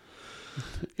her.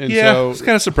 And yeah, so, it's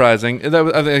kind of surprising.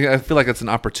 I feel like it's an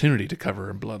opportunity to cover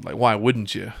her in blood. Like, why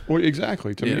wouldn't you? Well,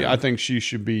 exactly. To me, I think she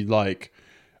should be like,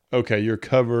 okay, you're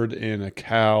covered in a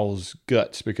cow's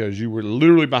guts because you were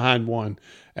literally behind one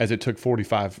as it took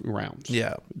 45 rounds.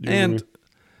 Yeah.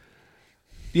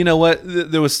 You know what?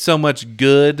 There was so much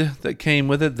good that came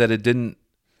with it that it didn't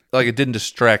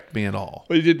distract me at all.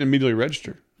 But it didn't immediately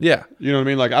register. Yeah. You know what I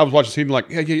mean? Like, I was watching the scene like,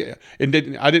 yeah.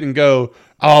 And I didn't go,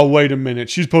 oh, wait a minute.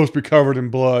 She's supposed to be covered in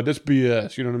blood. That's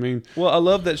BS. You know what I mean? Well, I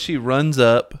love that she runs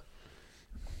up,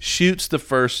 shoots the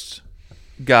first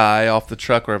guy off the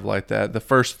truck or like that, the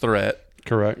first threat.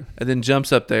 Correct. And then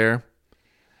jumps up there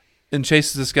and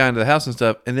chases this guy into the house and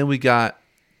stuff. And then we got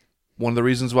one of the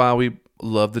reasons why we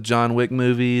love the John Wick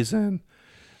movies and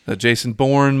the Jason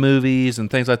Bourne movies and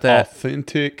things like that.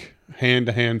 Authentic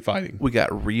hand-to-hand fighting. We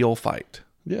got real fight.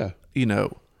 Yeah. You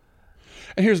know.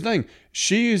 And here's the thing: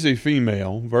 she is a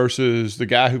female versus the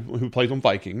guy who plays on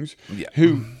Vikings. Yeah.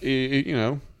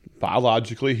 Who,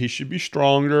 biologically he should be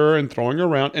stronger and throwing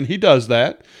around, and he does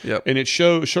that. Yep. And it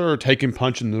shows her taking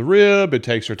punch in the rib. It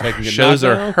takes her taking shows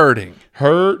her hurt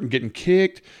and getting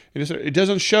kicked. It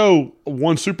doesn't show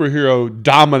one superhero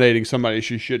dominating somebody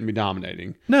she shouldn't be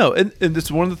dominating. No, and this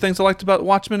is one of the things I liked about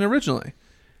Watchmen originally.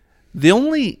 The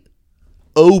only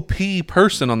OP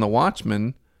person on the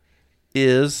Watchmen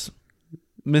is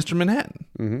Mr. Manhattan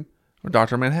or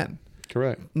Dr. Manhattan.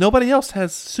 Correct. Nobody else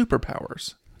has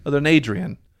superpowers other than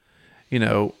Adrian.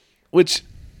 Which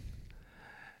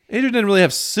Adrian didn't really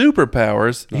have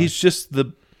superpowers. No. He's just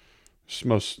the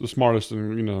smartest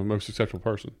and most successful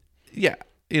person. Yeah,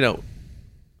 he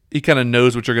kind of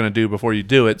knows what you're going to do before you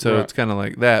do it, so It's kind of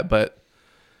like that. But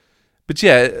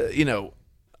yeah,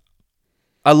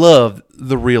 I love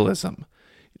the realism.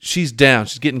 She's down,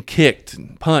 she's getting kicked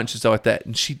and punched and stuff like that,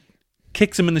 and she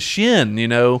kicks him in the shin.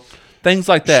 Things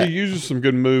like that. She uses some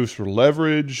good moves for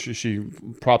leverage. She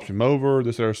props him over,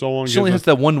 this, that, or so on. She only has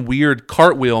that one weird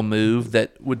cartwheel move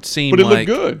that would seem But it looked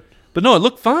good. But no, it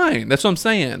looked fine. That's what I'm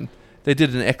saying. They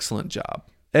did an excellent job.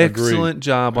 Excellent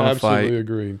job on a fight. Absolutely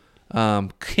agree.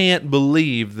 Can't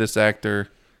believe this actor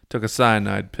took a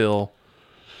cyanide pill.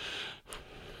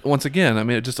 Once again,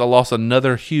 I lost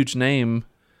another huge name.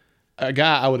 A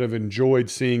guy I would have enjoyed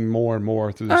seeing more and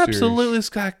more through the series. Absolutely, this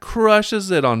guy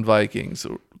crushes it on Vikings.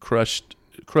 Crushed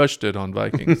it on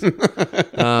Vikings.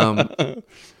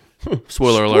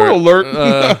 Spoiler alert.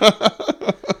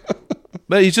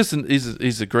 But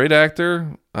he's a great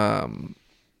actor.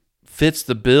 Fits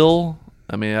the bill.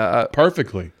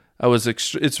 Perfectly.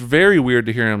 It's very weird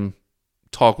to hear him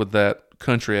talk with that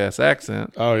country ass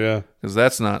accent. Oh yeah, because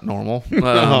that's not normal.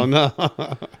 No.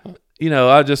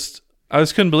 I just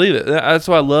couldn't believe it. That's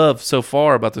what I love so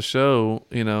far about the show.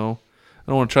 I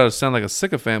don't want to try to sound like a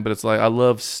sycophant, but it's like I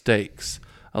love stakes.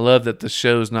 I love that the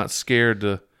show's not scared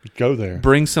to go there,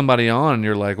 bring somebody on, and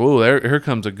you're like, "Whoa, here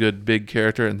comes a good big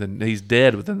character," and then he's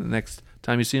dead within the next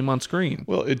time you see him on screen.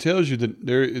 Well, it tells you that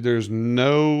there's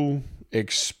no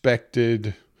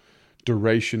expected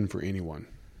duration for anyone.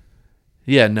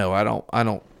 Yeah, no, I don't.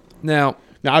 Now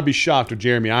I'd be shocked if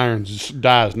Jeremy Irons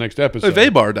dies next episode. If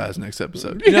Abar dies next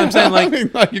episode. You know what I'm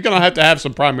saying? Like you're going to have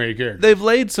some primary characters. They've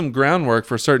laid some groundwork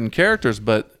for certain characters,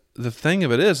 but the thing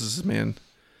of it is, man,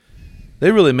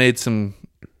 they really made some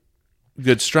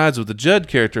good strides with the Judd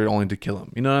character only to kill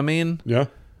him. You know what I mean? Yeah.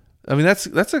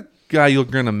 That's a guy you're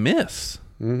going to miss.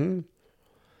 Mm-hmm.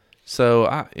 So,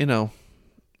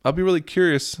 I'll be really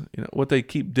curious, what they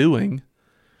keep doing.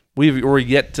 We're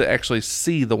yet to actually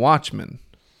see the Watchmen.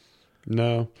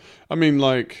 No.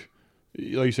 Like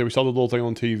you said, we saw the little thing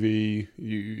on TV.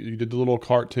 You did the little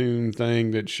cartoon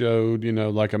thing that showed,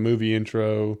 like a movie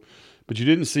intro, but you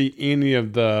didn't see any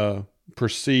of the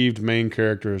perceived main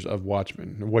characters of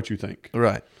Watchmen. What you think?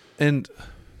 Right. And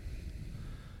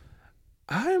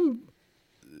I'm,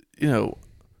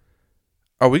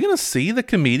 are we going to see the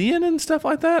comedian and stuff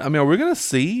like that? Are we going to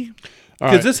see?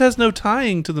 Because this has no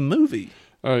tying to the movie.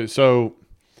 All right, so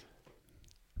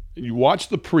you watch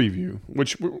the preview,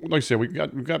 which, like I said, we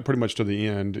got pretty much to the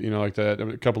end, like that.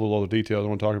 A couple of little details I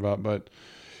want to talk about, but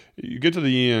you get to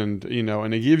the end,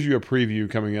 and it gives you a preview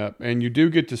coming up, and you do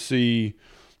get to see,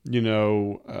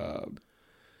 a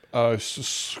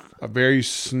very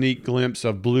sneak glimpse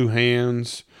of Blue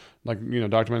Hands, like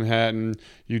Dr. Manhattan.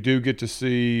 You do get to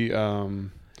see.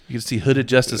 You can see Hooded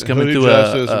Justice coming through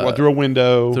a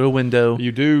window. Through a window.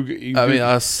 You do.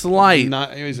 A slight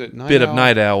bit of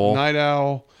Night Owl. Night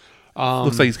Owl.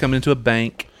 Looks like he's coming into a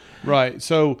bank. Right.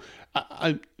 So,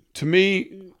 to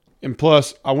me, and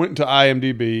plus, I went into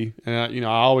IMDb, and I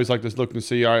always like to look to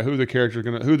see, all right, who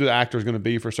the actor's gonna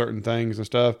be for certain things and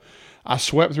stuff. I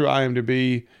swept through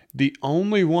IMDb. The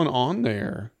only one on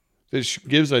there that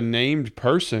gives a named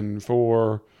person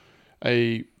for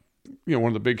one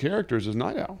of the big characters is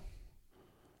Night Owl.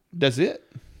 That's it.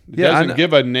 It doesn't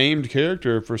give a named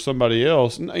character for somebody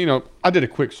else. I did a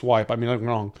quick swipe. Nothing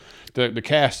wrong. The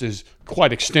cast is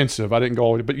quite extensive. I didn't go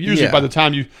all the way, but usually by the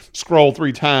time you scroll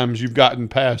 3 times, you've gotten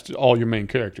past all your main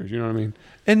characters. You know what I mean?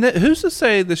 And who's to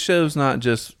say the show's not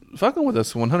just fucking with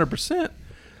us 100%?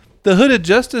 The Hooded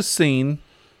Justice scene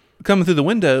coming through the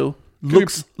window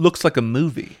looks like a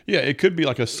movie. Yeah, it could be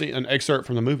like an excerpt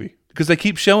from the movie. Because they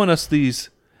keep showing us the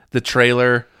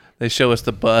trailer. They show us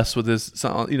the bus with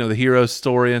the hero's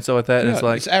story and stuff like that. And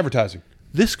it's advertising.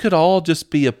 This could all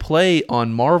just be a play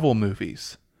on Marvel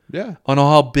movies. Yeah. On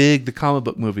how big the comic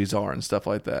book movies are and stuff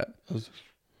like that.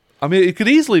 It could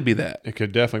easily be that. It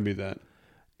could definitely be that.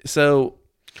 So,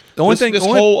 the only thing... This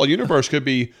whole universe could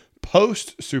be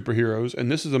post superheroes, and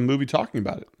this is a movie talking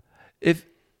about it.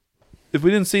 If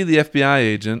we didn't see the FBI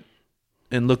agent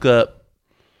and look up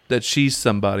that she's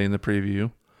somebody in the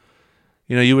preview,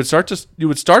 you would start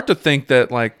to think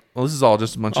that, like, well, this is all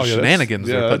just a bunch of shenanigans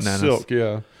they're putting at us.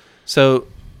 Yeah. So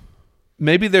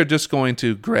maybe they're just going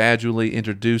to gradually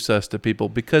introduce us to people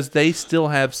because they still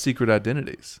have secret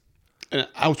identities. And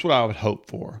that's what I would hope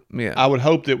for. Yeah. I would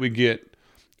hope that we get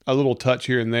a little touch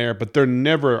here and there, but they're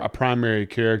never a primary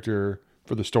character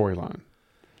for the storyline.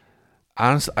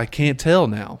 Honestly, I can't tell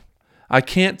now. I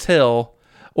can't tell.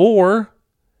 Or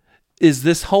is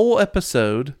this whole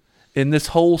episode and this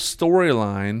whole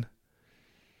storyline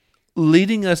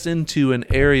leading us into an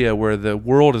area where the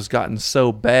world has gotten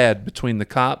so bad between the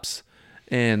cops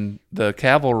and the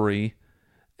cavalry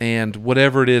and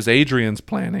whatever it is Adrian's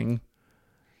planning,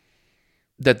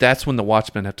 that's when the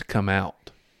Watchmen have to come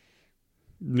out?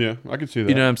 Yeah, I can see that.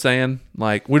 You know what I'm saying?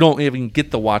 Like, we don't even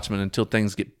get the Watchmen until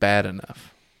things get bad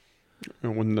enough.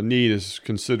 And when the need is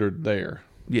considered there.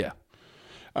 Yeah.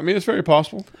 I mean, it's very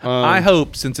possible. I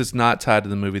hope, since it's not tied to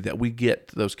the movie, that we get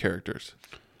those characters.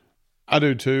 I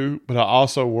do too, but I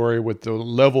also worry with the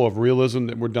level of realism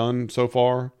that we're done so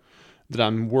far, that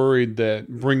I'm worried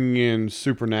that bringing in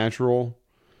supernatural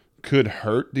could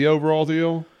hurt the overall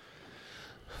deal.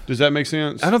 Does that make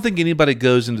sense? I don't think anybody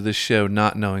goes into this show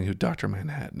not knowing who Dr.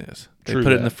 Manhattan is. They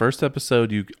put it in the first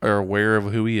episode. You are aware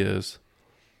of who he is.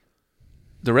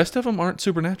 The rest of them aren't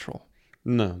supernatural.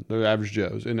 No, they're average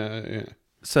Joes.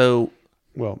 So,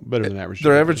 well, better than average.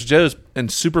 They're average Joes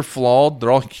and super flawed.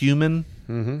 They're all human.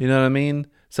 Mm-hmm. You know what I mean?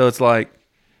 So it's like,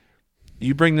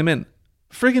 you bring them in.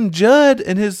 Friggin' Judd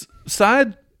and his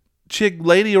side chick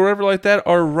lady or whatever like that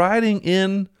are riding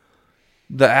in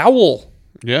the owl.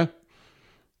 Yeah.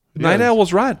 Night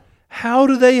Owl's ride. How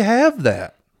do they have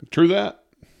that? True that.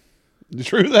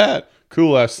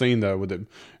 Cool ass scene though with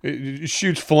it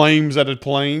shoots flames at a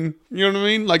plane. You know what I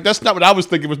mean? Like, that's not what I was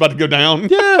thinking was about to go down.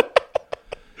 Yeah.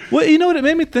 Well, you know what it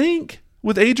made me think?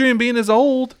 With Adrian being as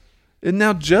old, and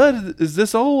now Judd is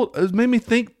this old, it made me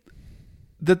think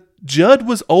that Judd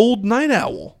was old Night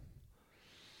Owl.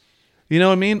 You know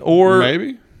what I mean? Or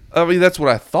maybe. I mean, that's what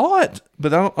I thought,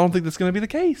 but I don't think that's going to be the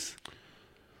case.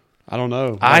 I don't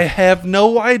know. I have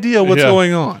no idea what's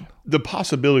going on. The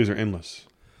possibilities are endless.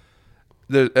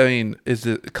 Is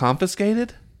it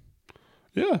confiscated?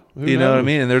 Yeah. You know what I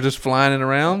mean? And they're just flying it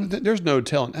around? There's no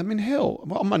telling. I mean, hell,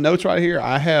 on my notes right here,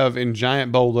 I have in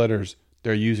giant bold letters,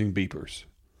 they're using beepers.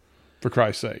 For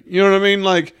Christ's sake. You know what I mean?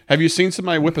 Like, have you seen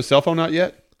somebody whip a cell phone out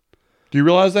yet? Do you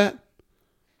realize that?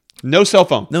 No cell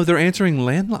phone. No, they're answering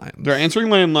landlines. They're answering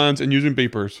landlines and using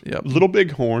beepers. Yep. Little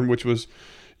Bighorn, which was,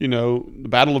 the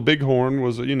Battle of Bighorn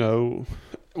was,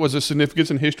 was a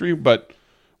significance in history, but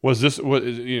in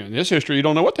this history, you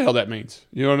don't know what the hell that means.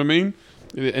 You know what I mean?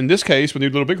 In this case, with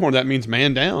Little Bighorn, that means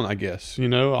man down, I guess.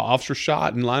 Officer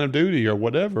shot in line of duty or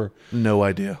whatever. No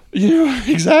idea.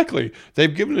 Exactly.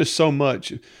 They've given us so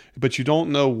much, but you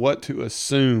don't know what to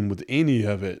assume with any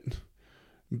of it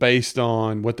based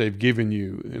on what they've given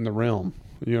you in the realm.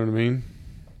 You know what I mean?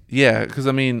 Yeah, because,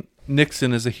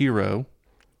 Nixon is a hero.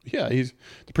 Yeah, the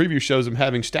preview shows him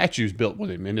having statues built with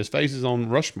him, and his face is on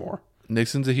Rushmore.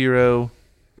 Nixon's a hero.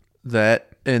 That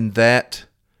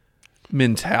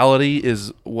mentality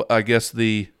is, I guess,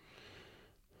 the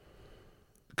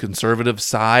conservative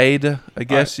side, I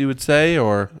guess you would say,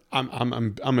 or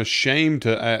I'm ashamed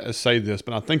to say this,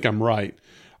 but I think I'm right.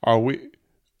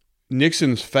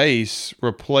 Nixon's face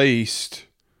replaced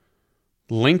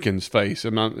Lincoln's face?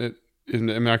 Am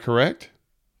I correct?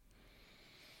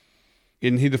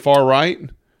 Isn't he the far right?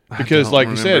 Because, like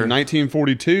you said,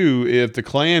 1942, if the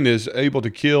Klan is able to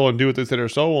kill and do what they said or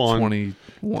so on,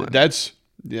 21. That's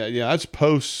that's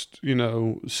post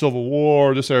Civil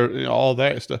War, all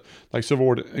that stuff, like Civil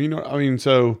War.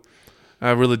 So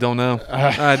I really don't know.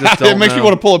 I just don't. It makes me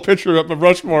want to pull a picture up of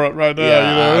Rushmore up right now.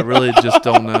 Yeah, I really just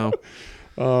don't know.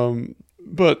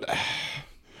 But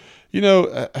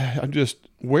I'm just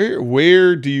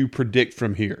where do you predict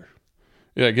from here?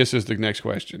 Yeah, I guess is the next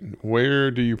question.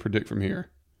 Where do you predict from here?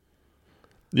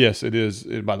 Yes, it is.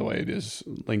 By the way, it is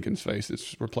Lincoln's face.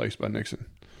 It's replaced by Nixon.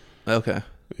 Okay.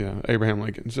 Yeah, Abraham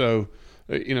Lincoln. So,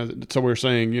 so we're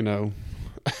saying,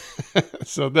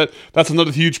 so that's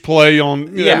another huge play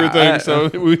on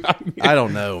everything. I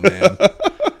don't know, man.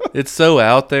 It's so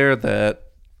out there that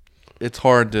it's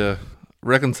hard to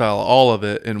reconcile all of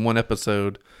it in one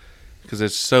episode because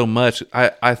it's so much.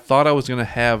 I thought I was going to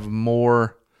have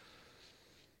more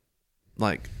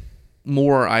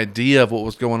idea of what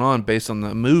was going on based on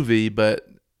the movie, but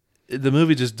the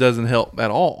movie just doesn't help at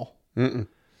all. Mm-mm.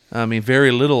 I mean,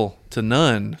 very little to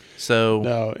none. So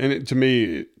No, and to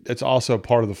me, it's also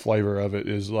part of the flavor of it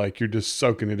is like you're just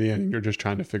soaking it in and you're just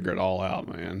trying to figure it all out,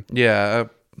 man. yeah,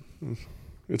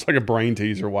 It's like a brain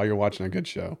teaser while you're watching a good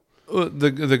show.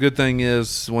 the good thing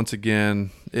is, once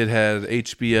again, it had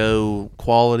HBO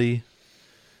quality.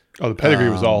 Oh, the pedigree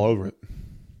was all over it.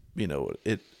 You know,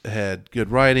 it had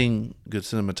good writing, good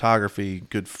cinematography,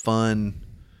 good fun.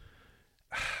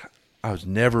 I was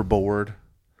never bored.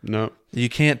 No, You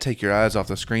can't take your eyes off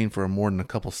the screen for more than a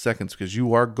couple seconds because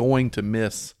you are going to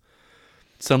miss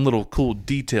some little cool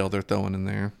detail they're throwing in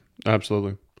there.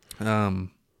 absolutely.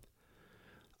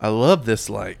 I love this,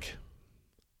 like,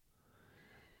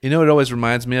 you know what it always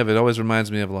reminds me of? It always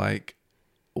reminds me of, like,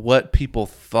 what people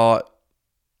thought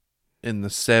in the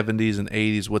 70s and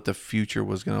 80s what the future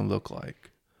was going to look like.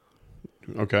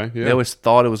 Okay, yeah. They always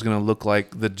thought it was going to look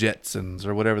like the Jetsons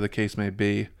or whatever the case may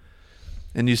be.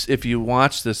 And if you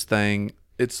watch this thing,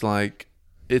 it's like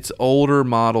it's older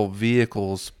model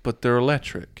vehicles, but they're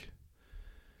electric.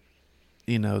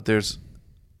 You know, there's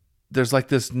like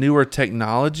this newer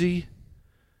technology,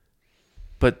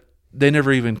 but they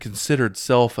never even considered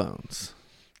cell phones.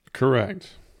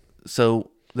 Correct.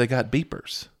 So they got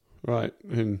beepers. Right.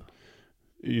 And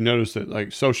you notice that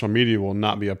like social media will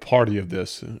not be a party of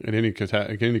this in any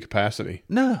capacity.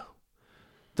 No.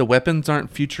 The weapons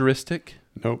aren't futuristic.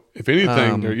 Nope. If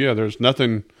anything, there's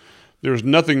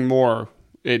nothing more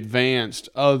advanced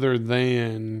other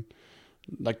than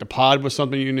like the pod was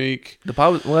something unique. The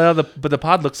pod, but the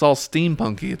pod looks all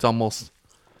steampunky. It's almost.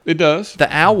 It does. The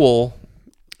owl.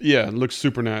 Yeah, it looks a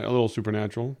little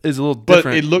supernatural. Is a little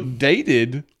different. But it looked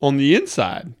dated on the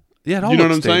inside. Yeah, it all you know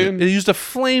what I'm looks dated. saying? It used a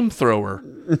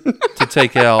flamethrower to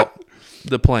take out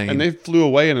the plane. And they flew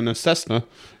away in a Cessna.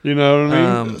 You know what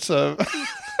I mean?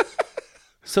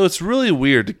 So it's really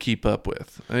weird to keep up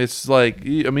with. It's like,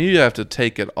 you have to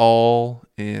take it all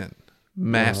in.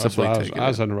 Massively I take it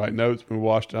was in. on the right notes when we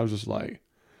watched it. I was just like,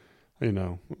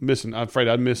 missing. I'm afraid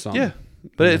I'd miss something. Yeah.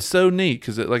 But it's so neat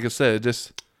because, like I said,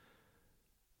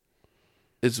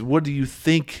 it's what do you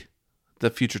think the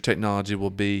future technology will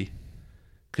be?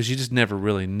 Because you just never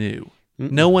really knew.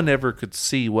 No one ever could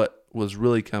see what was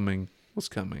really coming was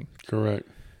coming. Correct.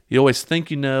 You always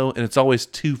think you know, and it's always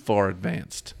too far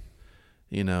advanced.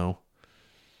 You know,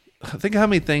 I think how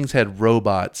many things had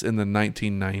robots in the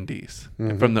 1990s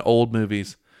from the old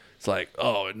movies. It's like, in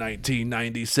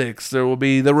 1996 there will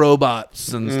be the robots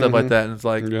and stuff like that, and it's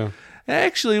like,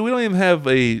 actually, we don't even have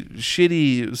a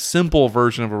shitty, simple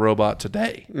version of a robot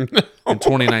today in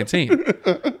 2019.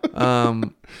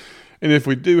 And if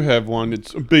we do have one,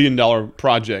 it's $1 billion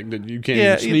project that you can't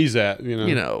even sneeze at.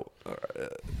 You know,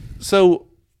 so.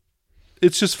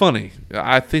 It's just funny.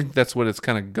 I think that's what it's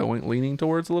kind of leaning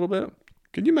towards a little bit.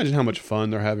 Can you imagine how much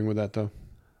fun they're having with that, though?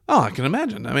 Oh, I can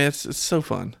imagine. I mean, it's so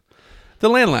fun. The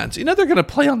landlines, they're going to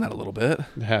play on that a little bit.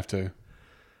 They have to.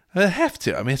 They have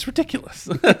to. I mean, it's ridiculous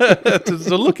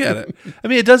to look at it. I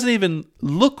mean, it doesn't even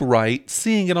look right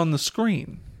seeing it on the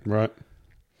screen. Right.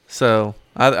 So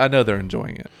I know they're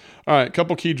enjoying it. All right,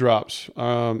 couple key drops.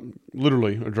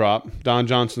 Literally a drop. Don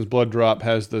Johnson's blood drop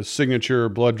has the signature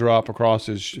blood drop across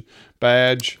his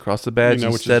badge. Across the badge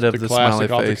instead of the smiley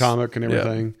classic off face. the comic and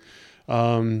everything.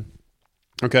 Yep.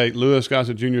 Okay, Louis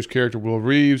Gossett Jr.'s character, Will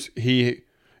Reeves, he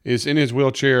is in his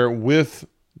wheelchair with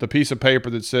the piece of paper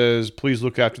that says, "Please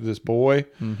look after this boy."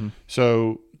 Mm-hmm.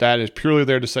 So that is purely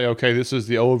there to say, okay, this is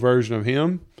the old version of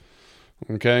him.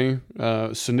 Okay.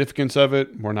 Significance of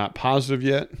it, we're not positive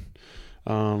yet.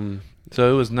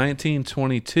 So it was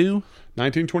 1922,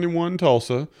 1921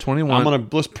 Tulsa. 21.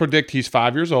 Let's predict he's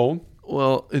 5 years old.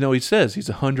 Well, he says he's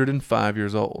 105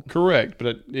 years old. Correct,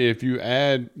 but if you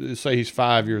say he's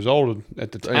 5 years old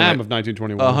at the time of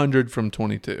 1921, 100 from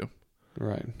 22.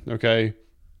 Right. Okay.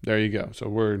 There you go. So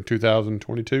we're in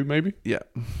 2022, maybe. Yeah.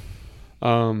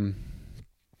 So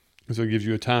it gives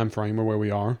you a time frame of where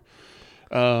we are.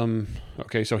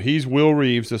 Okay, so he's Will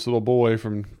Reeves, this little boy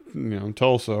from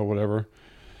Tulsa or whatever.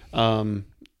 Kind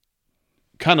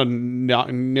of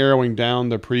narrowing down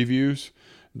the previews.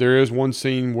 There is one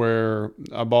scene where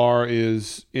a bar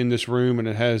is in this room and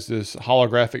it has this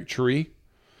holographic tree,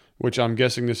 which I'm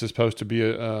guessing this is supposed to be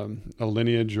a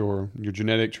lineage or your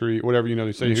genetic tree, whatever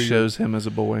they say. It shows him as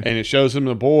a boy, and it shows him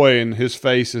a boy, and his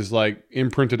face is like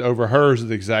imprinted over hers at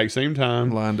the exact same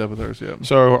time, lined up with hers. Yeah.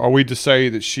 So, are we to say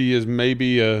that she is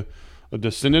maybe a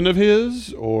descendant of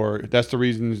his, or that's the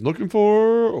reason he's looking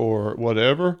for, or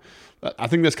whatever? I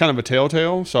think that's kind of a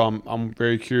telltale. So I'm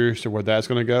very curious to where that's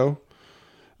going to go.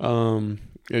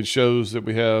 It shows that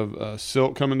we have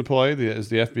Silk come into play as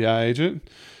the FBI agent.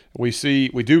 We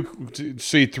do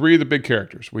see three of the big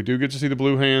characters. We do get to see the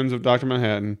blue hands of Dr.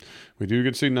 Manhattan. We do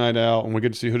get to see Night Owl, and we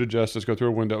get to see Hooded Justice go through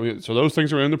a window. So those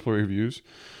things are in the previews.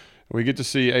 We get to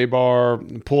see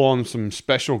Abar pull on some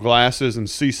special glasses and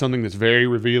see something that's very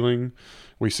revealing.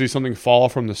 We see something fall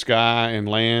from the sky and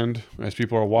land as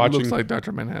people are watching. Looks like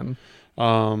Dr. Manhattan.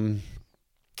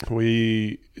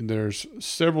 There's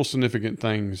several significant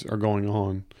things are going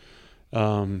on.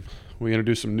 We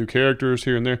introduce some new characters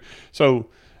here and there. So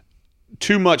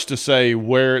too much to say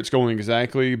where it's going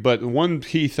exactly, but one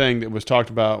key thing that was talked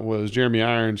about was Jeremy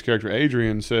Irons' character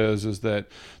Adrian says is that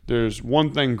there's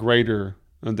one thing greater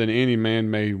than any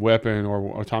man-made weapon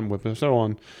or atomic weapon and so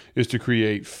on is to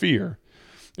create fear.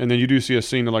 And then you do see a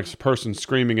scene of like a person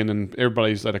screaming and then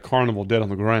everybody's at a carnival dead on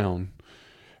the ground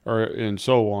and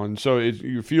so on. So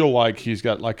you feel like he's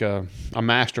got like a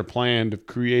master plan of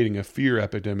creating a fear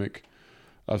epidemic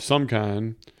of some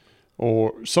kind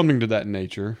or something to that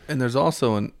nature. And there's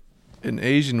also an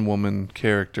Asian woman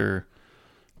character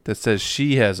that says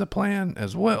she has a plan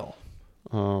as well.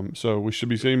 So we should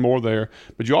be seeing more there.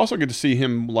 But you also get to see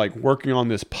him like working on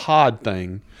this pod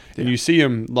thing. And you see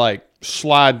him like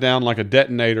slide down like a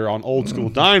detonator on old school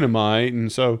dynamite.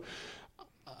 And so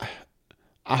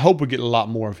I hope we get a lot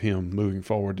more of him moving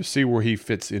forward to see where he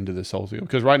fits into this whole deal.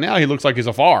 Because right now he looks like he's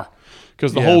afar.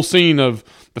 Because the whole scene of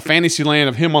the fantasy land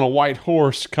of him on a white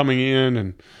horse coming in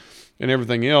and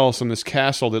everything else, and this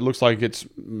castle that looks like it's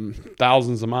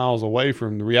thousands of miles away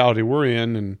from the reality we're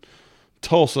in, and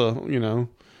Tulsa,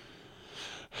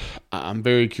 I'm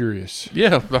very curious.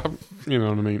 Yeah. You know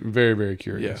what I mean? Very, very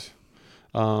curious.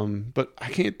 Yeah. But I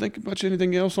can't think of much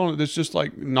anything else on it that's just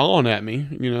like gnawing at me,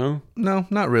 No,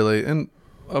 not really. And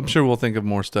I'm sure we'll think of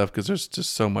more stuff because there's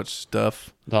just so much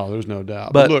stuff. Oh, there's no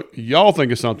doubt. But look, y'all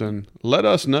think of something, let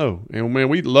us know. And man,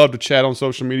 we'd love to chat on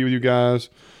social media with you guys.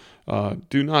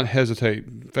 Do not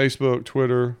hesitate. Facebook,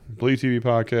 Twitter, Bleed TV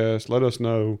Podcast. Let us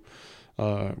know.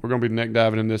 We're going to be neck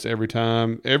diving in this every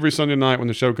time. Every Sunday night when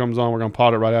the show comes on, we're going to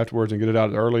pod it right afterwards and get it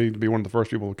out early to be one of the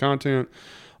first people with content.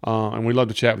 And we love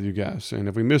to chat with you guys. And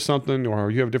if we miss something or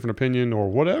you have a different opinion or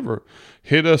whatever,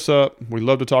 hit us up. We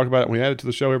love to talk about it. We add it to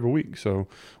the show every week. So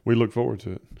we look forward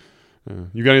to it.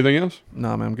 You got anything else?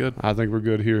 No, man, I'm good. I think we're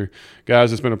good here.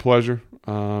 Guys, it's been a pleasure.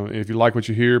 If you like what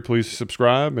you hear, please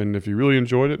subscribe. And if you really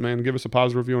enjoyed it, man, give us a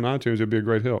positive review on iTunes. It'd be a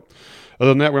great help. Other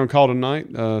than that, we're going to call it a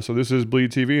night. So this is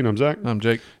Bleed TV, and I'm Zach. I'm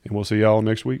Jake. And we'll see y'all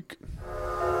next week.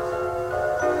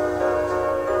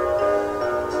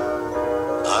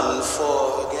 Unforgettable.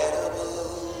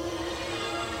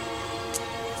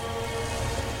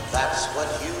 That's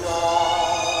what you are.